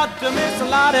 look out to Miss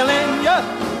Lottie Lenya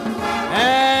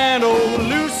and old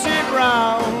Lucy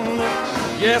Brown.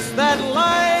 Yes, that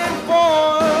line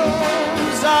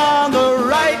forms on the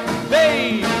right,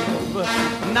 babe.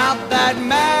 Not that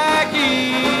Maggie's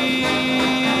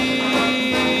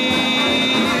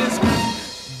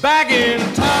back in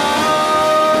town.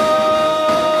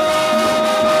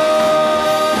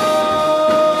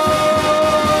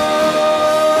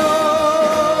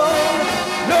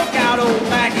 Look out, old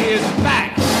Maggie's back.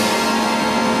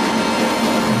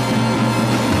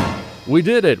 We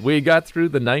did it. We got through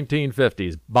the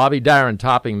 1950s. Bobby Darin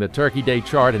topping the Turkey Day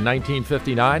chart in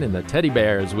 1959, and the Teddy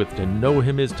Bears with To Know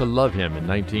Him Is to Love Him in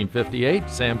 1958.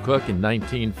 Sam Cooke in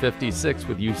 1956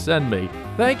 with You Send Me.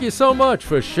 Thank you so much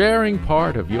for sharing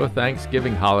part of your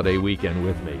Thanksgiving holiday weekend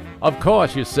with me. Of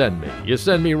course you send me. You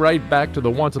send me right back to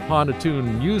the Once Upon a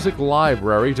Tune music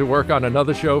library to work on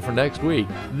another show for next week.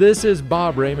 This is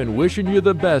Bob Raymond wishing you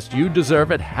the best. You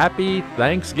deserve it. Happy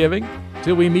Thanksgiving.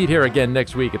 Till we meet here again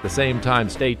next week at the same time,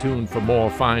 stay tuned for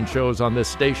more fine shows on this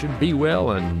station. Be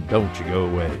well, and don't you go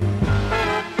away.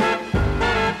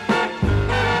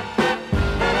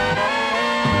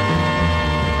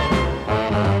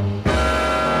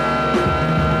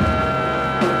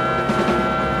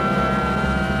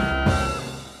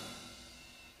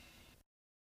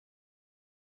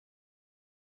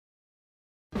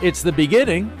 It's the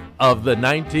beginning of the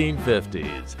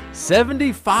 1950s.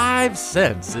 75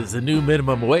 cents is the new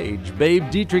minimum wage. Babe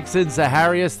Dietrichson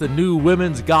Zaharias, the new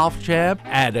women's golf champ,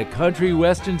 and a country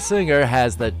western singer,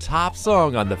 has the top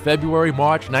song on the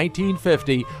February-March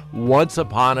 1950 Once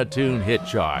Upon a Tune hit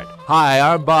chart. Hi,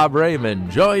 I'm Bob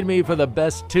Raymond. Join me for the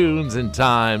best tunes and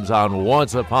times on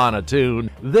Once Upon a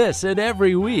Tune, this and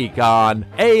every week on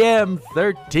AM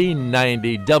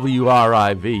 1390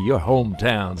 WRIV, your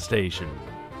hometown station.